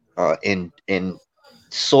agrochemicals in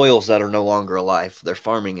soils that are no longer alive. They're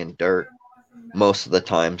farming in dirt most of the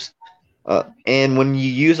times. And when you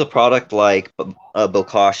use a product like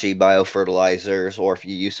Bokashi biofertilizers, or if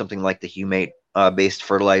you use something like the humate based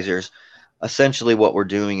fertilizers, essentially what we're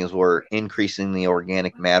doing is we're increasing the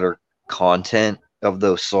organic matter content of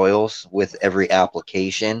those soils with every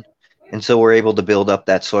application. And so we're able to build up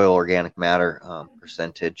that soil organic matter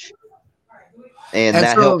percentage. And And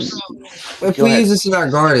that so, helps. if Go we ahead. use this in our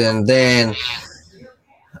garden, then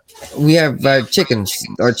we have our chickens.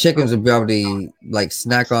 Our chickens would probably like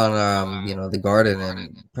snack on, the garden,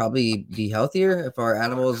 and probably be healthier if our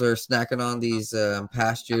animals are snacking on these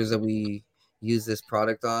pastures that we use this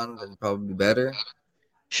product on. Then probably be better.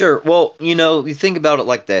 Sure. Well, you think about it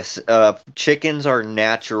like this. Chickens are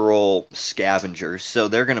natural scavengers, so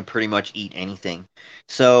they're going to pretty much eat anything.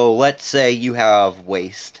 So let's say you have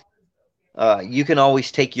waste. You can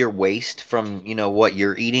always take your waste from, what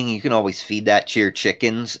you're eating. You can always feed that to your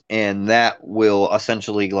chickens, and that will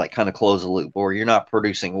essentially like kind of close the loop, or you're not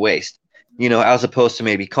producing waste. As opposed to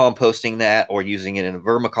maybe composting that or using it in a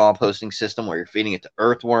vermicomposting system where you're feeding it to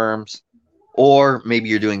earthworms, or maybe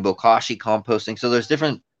you're doing bokashi composting. So there's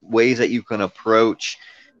different ways that you can approach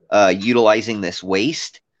utilizing this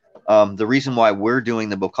waste. The reason why we're doing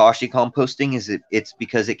the bokashi composting is it's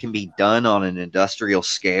because it can be done on an industrial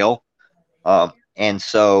scale. And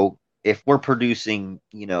so if we're producing,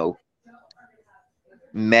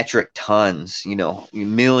 metric tons,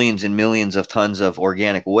 millions and millions of tons of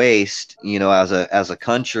organic waste, as a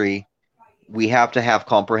country, we have to have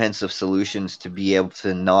comprehensive solutions to be able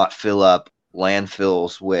to not fill up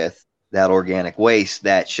landfills with that organic waste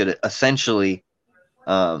that should essentially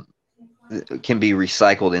um, can be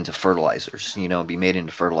recycled into fertilizers, be made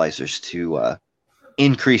into fertilizers to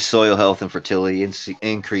increase soil health and fertility, and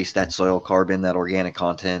increase that soil carbon, that organic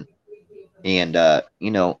content, and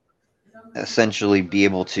essentially be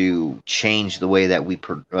able to change the way that we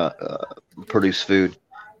produce food.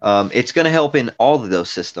 It's going to help in all of those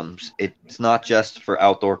systems. It's not just for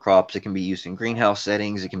outdoor crops. It can be used in greenhouse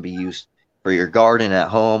settings. It can be used for your garden at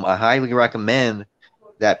home. I highly recommend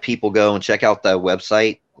that people go and check out the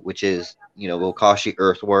website, which is,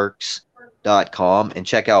 BokashiEarthworks.com, and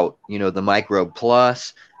check out, the Microbe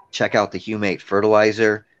Plus, check out the Humate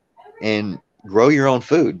fertilizer, and grow your own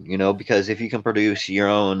food, because if you can produce your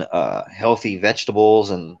own healthy vegetables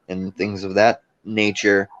and things of that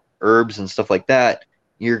nature, herbs and stuff like that,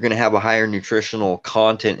 you're going to have a higher nutritional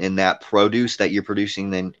content in that produce that you're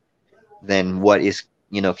producing than what is,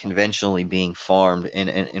 conventionally being farmed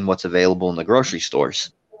and what's available in the grocery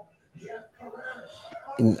stores.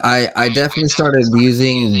 I definitely started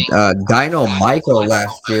using Dino Myco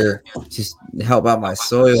last year to help out my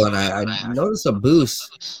soil, and I noticed a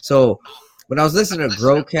boost. So when I was listening to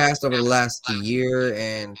Growcast over the last year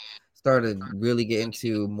and started really get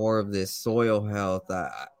into more of this soil health,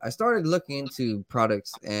 I started looking into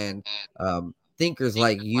products and thinkers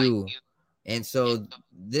like you. And so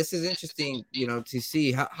this is interesting, to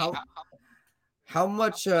see how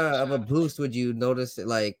much of a boost would you notice,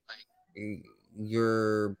 like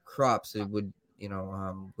your crops it would,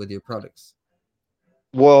 with your products.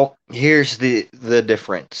 Well, here's the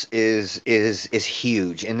difference is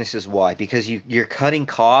huge, and this is why, because you're cutting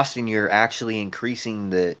costs and you're actually increasing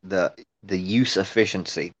the use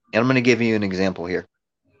efficiency. And I'm going to give you an example here.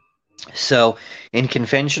 So, in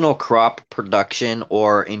conventional crop production,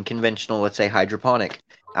 or in conventional, let's say, hydroponic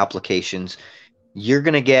applications, you're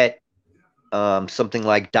going to get something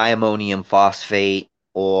like diammonium phosphate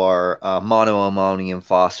or monoammonium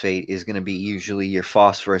phosphate is going to be usually your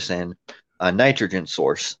phosphorus and nitrogen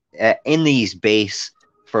source. In these base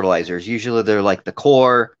fertilizers, usually they're like the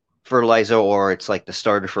core fertilizer or it's like the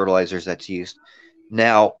starter fertilizers that's used.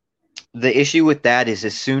 Now, the issue with that is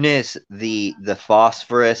as soon as the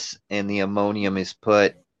phosphorus and the ammonium is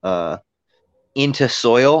put into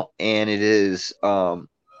soil and it is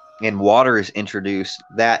and water is introduced,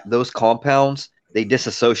 that those compounds they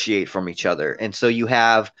disassociate from each other, and so you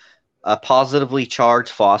have a positively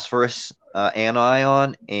charged phosphorus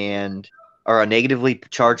anion and or a negatively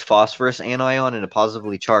charged phosphorus anion and a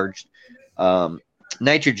positively charged um,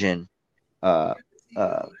 nitrogen uh,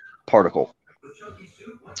 uh, particle.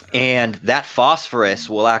 And that phosphorus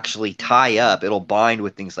will actually tie up. It'll bind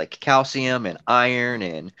with things like calcium and iron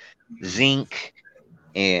and zinc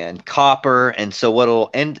and copper. And so what it'll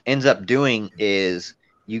ends up doing is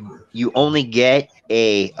you only get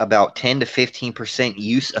a about 10 to 15%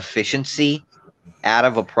 use efficiency out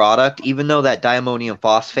of a product, even though that diammonium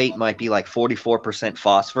phosphate might be like 44%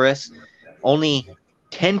 phosphorus. Only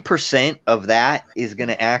 10% of that is going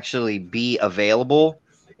to actually be available,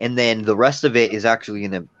 and then the rest of it is actually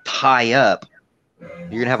going to tie up.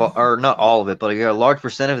 You're going to have or not all of it, but a large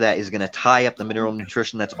percent of that is going to tie up the mineral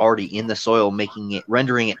nutrition that's already in the soil,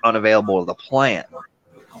 rendering it unavailable to the plant.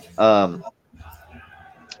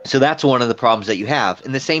 So that's one of the problems that you have.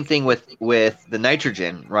 And the same thing with the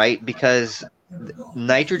nitrogen, right? Because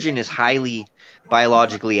nitrogen is highly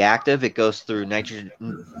biologically active. It goes through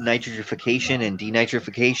nitrification and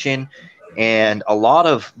denitrification, and a lot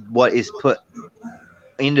of what is put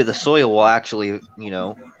into the soil will actually,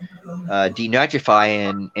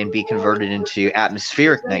 denitrify and be converted into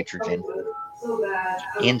atmospheric nitrogen.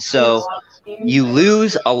 And so you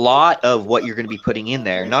lose a lot of what you're going to be putting in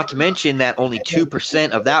there. Not to mention that only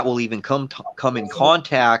 2% of that will even come in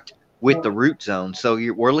contact with the root zone. So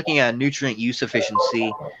we're looking at a nutrient use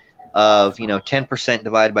efficiency of 10%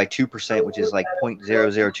 divided by 2%, which is like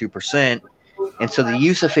 0.002%. And so the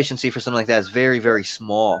use efficiency for something like that is very, very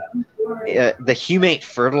small. The humate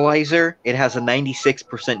fertilizer, it has a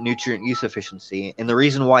 96% nutrient use efficiency. And the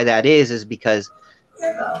reason why that is because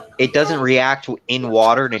it doesn't react in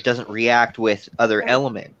water and it doesn't react with other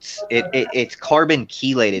elements. It's carbon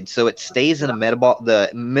chelated, so it stays in the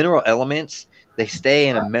mineral elements, they stay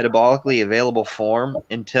in a metabolically available form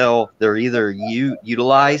until they're either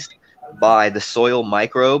utilized by the soil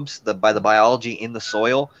microbes, by the biology in the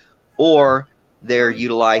soil, or they're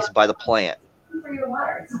utilized by the plant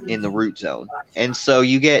in the root zone. And so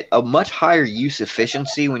you get a much higher use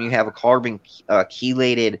efficiency when you have a carbon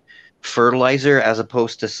chelated fertilizer as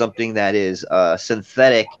opposed to something that is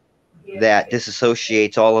synthetic that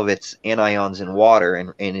disassociates all of its anions in water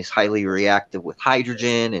and is highly reactive with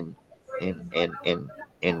hydrogen and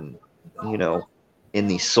in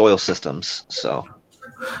these soil systems. So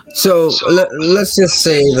let's just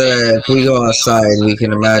say that if we go outside, we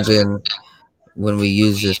can imagine when we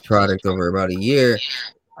use this product over about a year,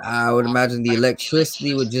 I would imagine the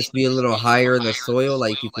electricity would just be a little higher in the soil.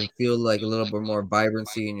 Like you can feel like a little bit more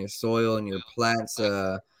vibrancy in your soil and your plants.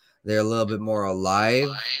 They're a little bit more alive,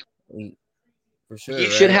 for sure. You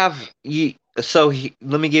should Right? have you. So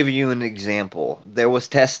let me give you an example. There was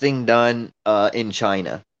testing done in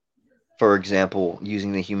China, for example,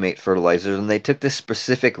 using the humate fertilizers, and they took this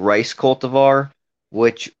specific rice cultivar,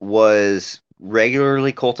 which was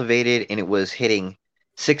regularly cultivated, and it was hitting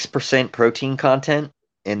 6% protein content,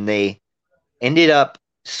 and they ended up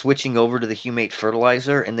switching over to the humate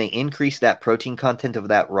fertilizer, and they increased that protein content of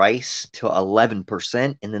that rice to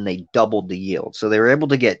 11%, and then they doubled the yield. So they were able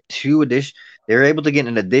to get they were able to get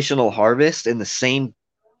an additional harvest in the same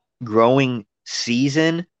growing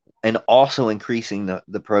season and also increasing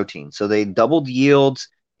the protein. So they doubled yields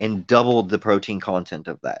and doubled the protein content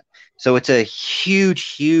of that. So it's a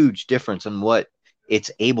huge, huge difference in what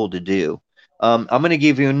it's able to do. I'm going to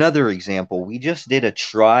give you another example. We just did a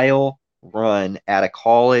trial run at a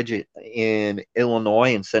college in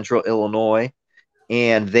Illinois, in central Illinois,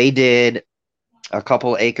 and they did a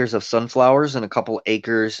couple acres of sunflowers and a couple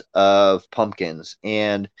acres of pumpkins.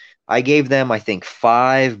 And I gave them, I think,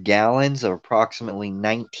 5 gallons of approximately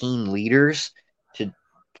 19 liters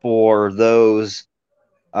for those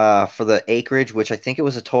for the acreage, which I think it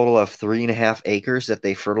was a total of 3.5 acres that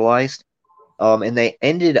they fertilized. And they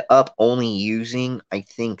ended up only using, I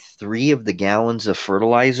think, 3 of the gallons of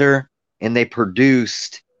fertilizer, and they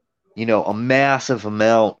produced, a massive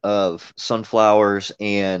amount of sunflowers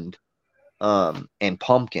and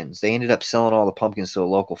pumpkins. They ended up selling all the pumpkins to a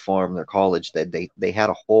local farm, their college. That they had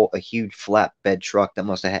a huge flatbed truck that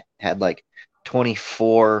must have had like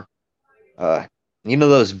 24 Uh, you know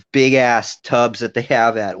those big ass tubs that they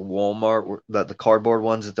have at Walmart, the cardboard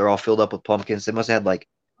ones that they're all filled up with pumpkins. They must have had like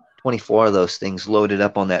 24 of those things loaded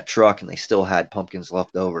up on that truck, and they still had pumpkins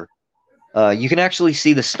left over. You can actually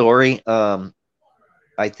see the story.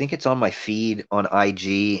 I think it's on my feed on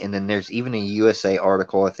IG, and then there's even a USA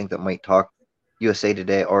article. I think that might talk USA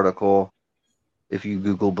Today article. If you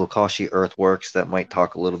Google Bokashi Earthworks, that might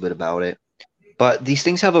talk a little bit about it. But these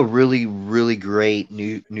things have a really, really great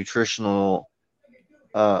nutritional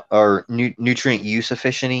or nutrient use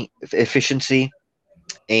efficiency,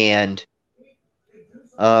 and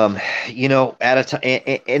you know, at a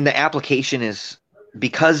time, and the application is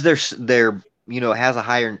because they're has a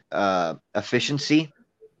higher efficiency.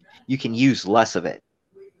 You can use less of it,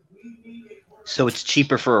 so it's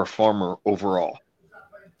cheaper for a farmer overall.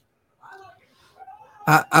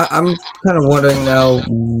 I'm kind of wondering now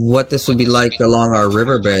what this would be like along our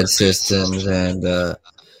riverbed systems, and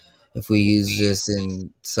if we use this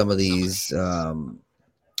in some of these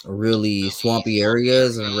really swampy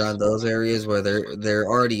areas and around those areas where there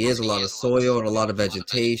already is a lot of soil and a lot of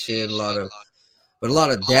vegetation, a lot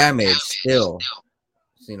of damage still.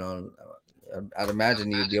 You know, I'd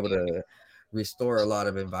imagine you'd be able to restore a lot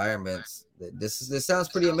of environments. This sounds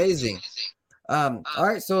pretty amazing. All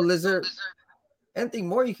right, so is there anything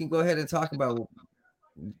more you can go ahead and talk about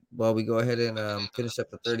while we go ahead and finish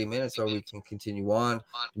up the 30 minutes, or we can continue on?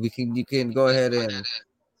 You can go ahead and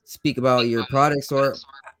speak about your products or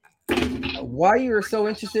why you were so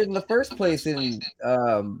interested in the first place in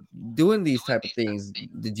doing these type of things.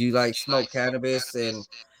 Did you like smoke cannabis, and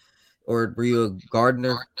or were you a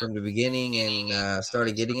gardener from the beginning and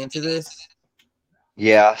started getting into this?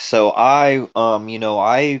 Yeah, so I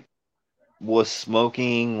was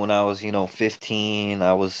smoking when I was 15.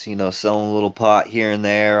 I was selling a little pot here and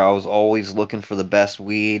there. I was always looking for the best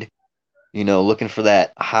weed, looking for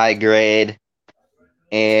that high grade.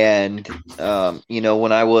 And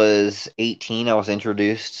when I was 18, I was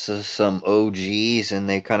introduced to some OGs, and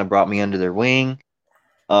they kind of brought me under their wing.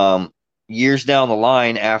 Um, Years down the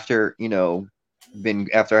line, after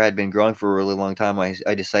I had been growing for a really long time,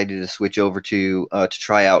 I decided to switch over to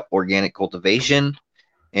try out organic cultivation,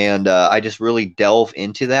 and I just really delve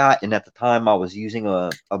into that. And at the time, I was using a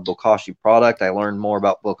Bokashi product. I learned more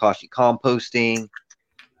about Bokashi composting,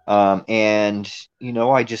 and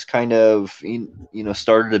I just kind of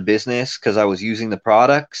started a business because I was using the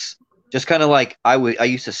products. Just kind of like I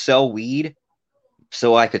used to sell weed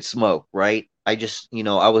so I could smoke, right? I just,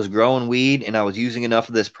 I was growing weed and I was using enough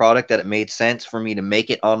of this product that it made sense for me to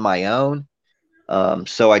make it on my own.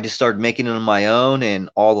 So I just started making it on my own,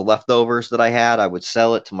 and all the leftovers that I had, I would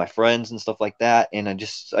sell it to my friends and stuff like that. And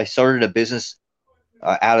I started a business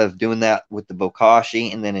out of doing that with the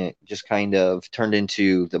Bokashi, and then it just kind of turned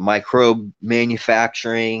into the microbe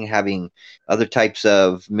manufacturing, having other types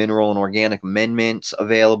of mineral and organic amendments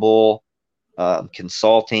available,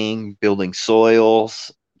 consulting, building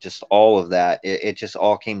soils, just all of that. It just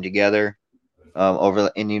all came together over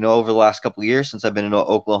the last couple of years since I've been in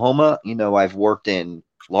Oklahoma. I've worked in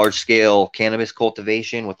large scale cannabis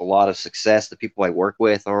cultivation with a lot of success. The people I work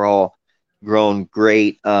with are all grown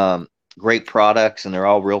great products, and they're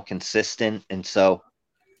all real consistent. And so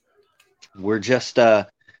we're just I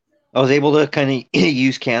was able to kind of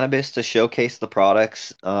use cannabis to showcase the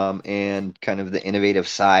products, and kind of the innovative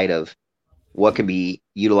side of what can be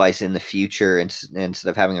utilized in the future, instead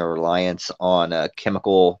of having a reliance on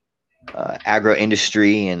chemical agro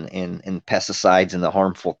industry and pesticides and the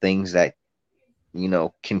harmful things that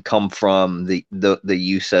can come from the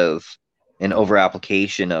use of an over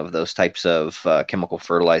application of those types of chemical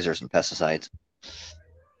fertilizers and pesticides.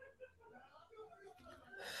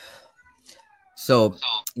 So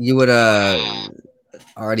you would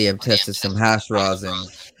already have tested some hash rosin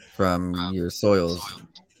from your soils.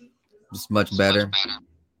 It's much better.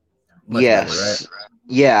 Much better, right? Yes.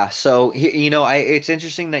 Yeah. So, it's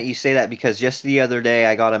interesting that you say that, because just the other day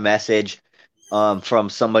I got a message from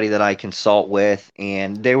somebody that I consult with,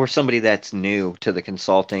 and they were somebody that's new to the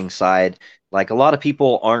consulting side. Like, a lot of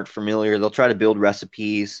people aren't familiar. They'll try to build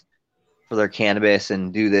recipes for their cannabis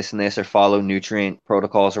and do this and this, or follow nutrient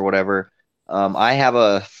protocols or whatever. I have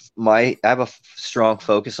a strong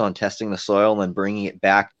focus on testing the soil and then bringing it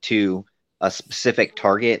back to a specific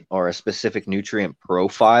target or a specific nutrient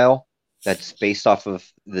profile that's based off of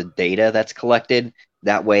the data that's collected.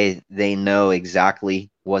 That way they know exactly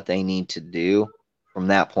what they need to do from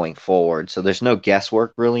that point forward. So there's no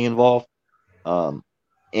guesswork really involved. And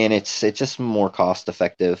it's just more cost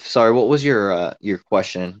effective. Sorry, what was your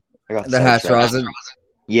question? I got The hash sidetracked. rosin.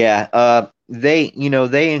 Yeah, they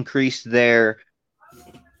increased they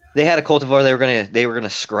had a cultivar they were gonna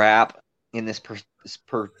scrap, in this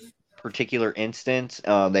particular instance,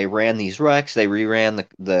 they ran these wrecks. They reran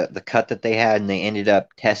the cut that they had, and they ended up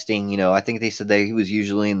testing. I think they said he was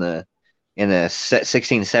usually in a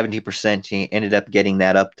 16 to 70%. He ended up getting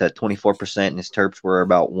that up to 24%, and his terps were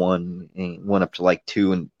about one up to like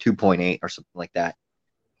 2.8 or something like that.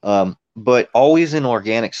 But always in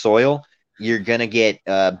organic soil, you're gonna get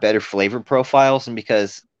better flavor profiles, and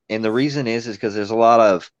the reason is because there's a lot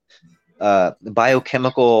of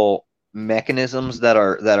biochemical mechanisms that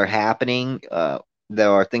are happening.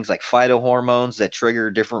 There are things like phytohormones that trigger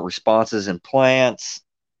different responses in plants.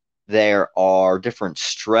 There are different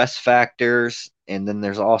stress factors, and then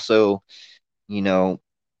there's also, you know,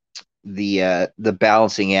 the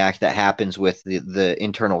balancing act that happens with the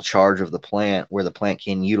internal charge of the plant, where the plant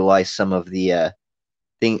can utilize some of the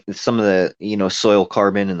soil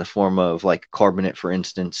carbon in the form of like carbonate, for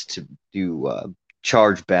instance, to do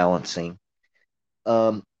charge balancing.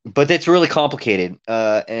 But it's really complicated,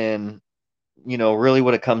 and really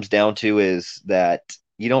what it comes down to is that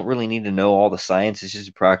you don't really need to know all the science. It's just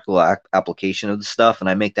a practical application of the stuff, and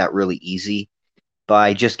I make that really easy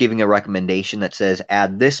by just giving a recommendation that says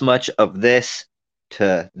add this much of this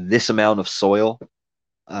to this amount of soil.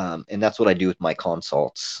 And that's what I do with my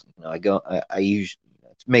consults. I use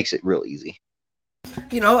it makes it real easy.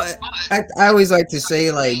 I always like to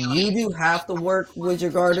say, like, you do half the work with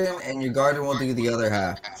your garden, and your garden will do the other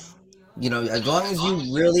half. As long as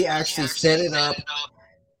you really actually set it up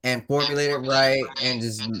and formulate it right and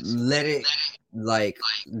just let it like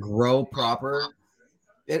grow proper,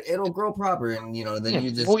 it'll grow proper, and then Yeah,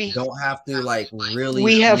 you just don't have to like really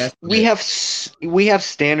we mess have with we it. have we have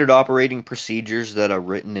standard operating procedures that are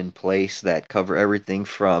written in place that cover everything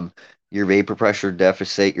from your vapor pressure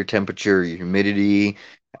deficit, your temperature, your humidity,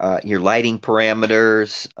 your lighting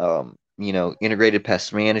parameters, integrated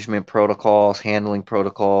pest management protocols, handling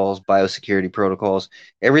protocols, biosecurity protocols,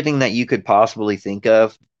 everything that you could possibly think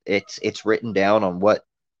of. It's written down on what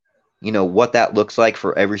that looks like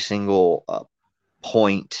for every single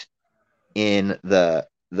point in the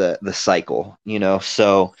cycle.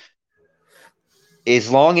 So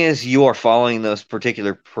as long as you are following those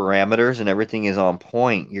particular parameters and everything is on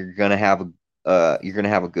point, you're gonna have a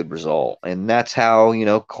good result. And that's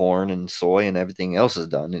how corn and soy and everything else is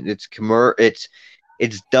done.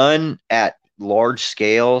 It's done at large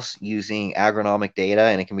scales using agronomic data,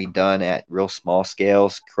 and it can be done at real small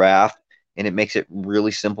scales, craft, and it makes it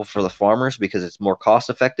really simple for the farmers because it's more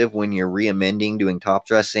cost effective when you're re-amending, doing top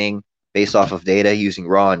dressing based off of data using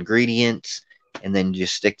raw ingredients, and then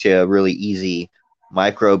just stick to a really easy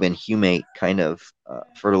microbe and humate kind of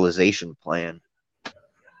fertilization plan.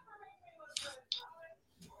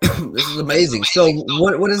 This is amazing. So,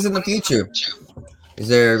 what is in the future? Is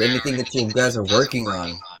there anything that you guys are working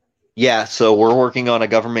on? Yeah, so we're working on a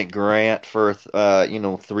government grant for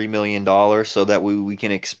 $3 million so that we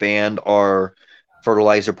can expand our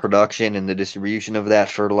fertilizer production and the distribution of that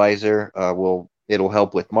fertilizer. It'll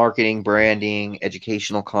help with marketing, branding,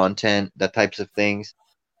 educational content, that types of things.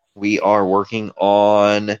 We are working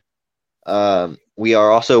on we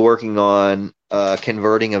are also working on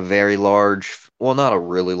converting a very large, well, not a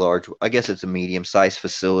really large, I guess it's a medium-sized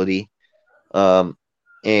facility, um,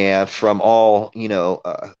 and from all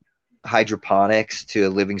hydroponics to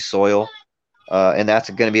living soil, and that's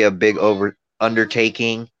going to be a big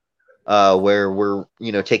undertaking, where we're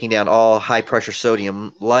taking down all high pressure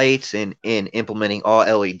sodium lights and implementing all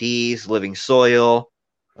LEDs, living soil,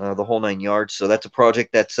 the whole 9 yards. So that's a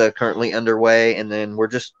project that's currently underway, and then we're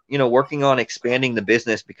just working on expanding the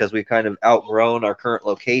business because we've kind of outgrown our current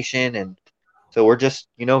location, and so we're just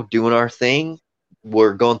doing our thing.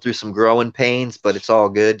 We're going through some growing pains, but it's all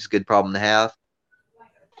good. It's a good problem to have.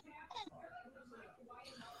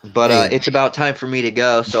 But Hey, it's about time for me to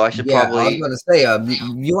go, so I should yeah, I was probably. going to say,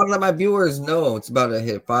 you want to let my viewers know it's about to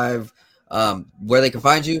hit 5, where they can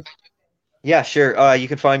find you? Yeah, sure. You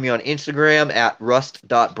can find me on Instagram at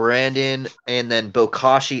rust.brandon, and then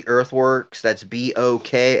Bokashi Earthworks. That's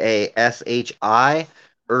Bokashi.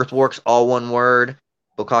 Earthworks, all one word.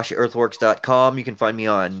 BokashiEarthworks.com. You can find me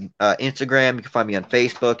on Instagram. You can find me on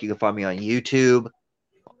Facebook. You can find me on YouTube.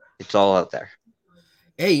 It's all out there.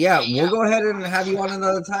 Hey, yeah, we'll go ahead and have you on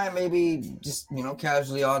another time, maybe just,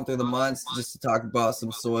 casually on through the months, just to talk about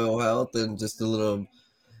some soil health and just a little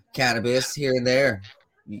cannabis here and there.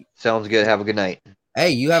 Sounds good. Have a good night.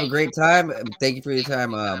 Hey, you have a great time. Thank you for your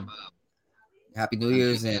time. Happy New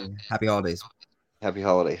Year's and happy holidays. Happy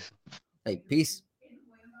holidays. Hey, peace.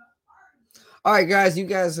 All right, guys, you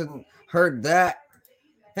guys have heard that.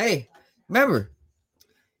 Hey, remember,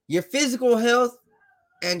 your physical health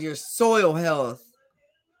and your soil health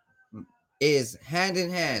is hand in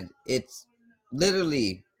hand. It's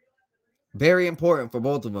literally very important for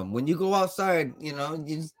both of them. When you go outside, you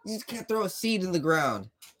just can't throw a seed in the ground.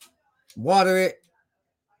 Water it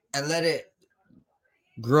and let it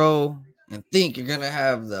grow and think you're gonna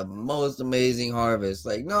have the most amazing harvest.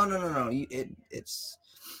 Like, no. It's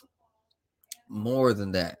more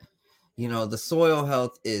than that. The soil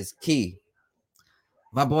health is key.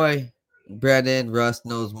 My boy Brandon Russ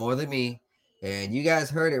knows more than me, and you guys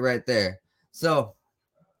heard it right there. So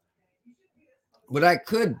what I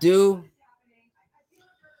could do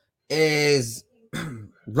is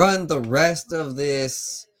run the rest of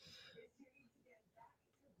this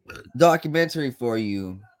documentary for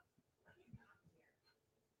you,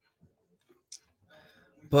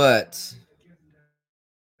 but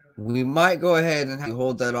we might go ahead and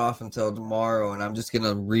hold that off until tomorrow, and I'm just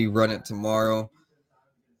gonna rerun it tomorrow.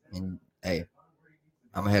 And hey,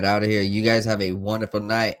 I'm gonna head out of here. You guys have a wonderful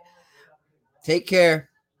night. Take care.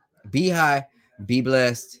 Be high. Be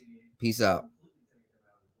blessed. Peace out.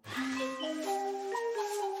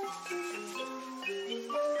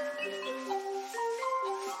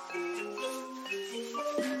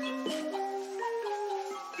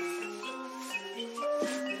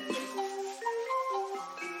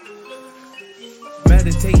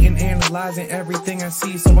 Meditating, analyzing everything I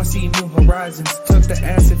see, so I see new horizons. Took the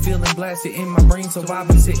acid, feeling blasted in my brain, so I've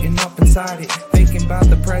been sitting up inside it, thinking about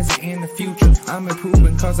the present and the future. I'm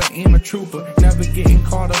improving cause I am a trooper, never getting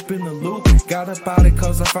caught up in the loop. Got up out it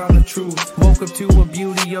cause I found the truth. Woke up to a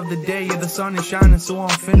beauty of the day, the sun is shining, so I'm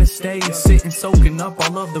finna stay. Sitting, soaking up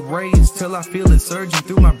all of the rays, till I feel it surging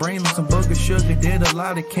through my brain like some booger sugar. Did a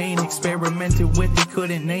lot of cane, experimented with it,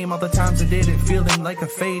 couldn't name all the times I did it, feeling like a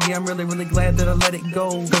fade. Yeah, I'm really glad that I let it go,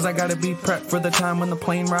 cause I gotta be prepped for the time when the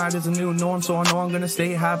plane ride is a new norm. So I know I'm gonna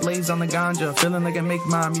stay high, blaze on the ganja, feeling like I make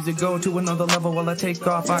my music go to another level while I take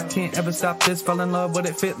off. I can't ever stop this, fell in love with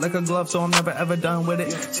it, fit like a glove, so I'm never ever done with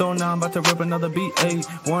it. So now I'm about to rip another beat, ayy.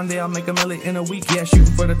 One day I'll make a million in a week, yeah,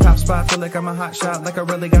 shooting for the top spot. Feel like I'm a hot shot, like I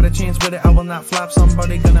really got a chance with it. I will not flop,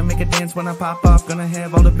 somebody gonna make a dance when I pop off. Gonna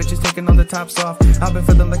have all the bitches taking all the tops off. I've been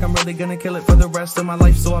feeling like I'm really gonna kill it for the rest of my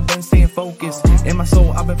life, so I've been staying focused. In my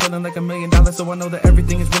soul, I've been feeling like $1 million, so I know that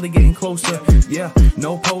everything is really getting closer. Yeah,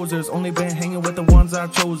 no posers, only been hanging with the ones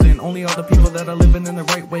I've chosen. Only all the people that are living in the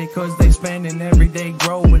right way, cause they spending every day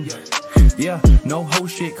growing. Yeah, no whole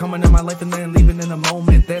shit coming in my life and then leaving in a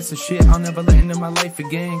moment. That's the shit I'll never let into my life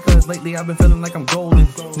again, cause lately I've been feeling like I'm golden.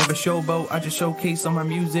 Never showboat, I just showcase on my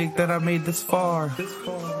music that I made this far.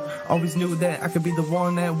 Always knew that I could be the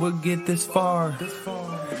one that would get this far.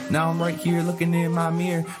 Now I'm right here looking in my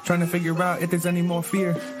mirror, trying to figure out if there's any more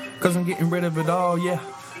fear, cause I'm getting rid of it all, yeah,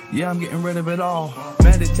 I'm getting rid of it all.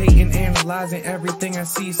 Meditating, analyzing everything I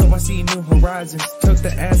see, so I see new horizons. Took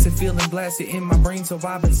the acid, feeling blasted in my brain, so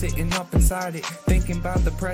I've been sitting up inside it, thinking about the present.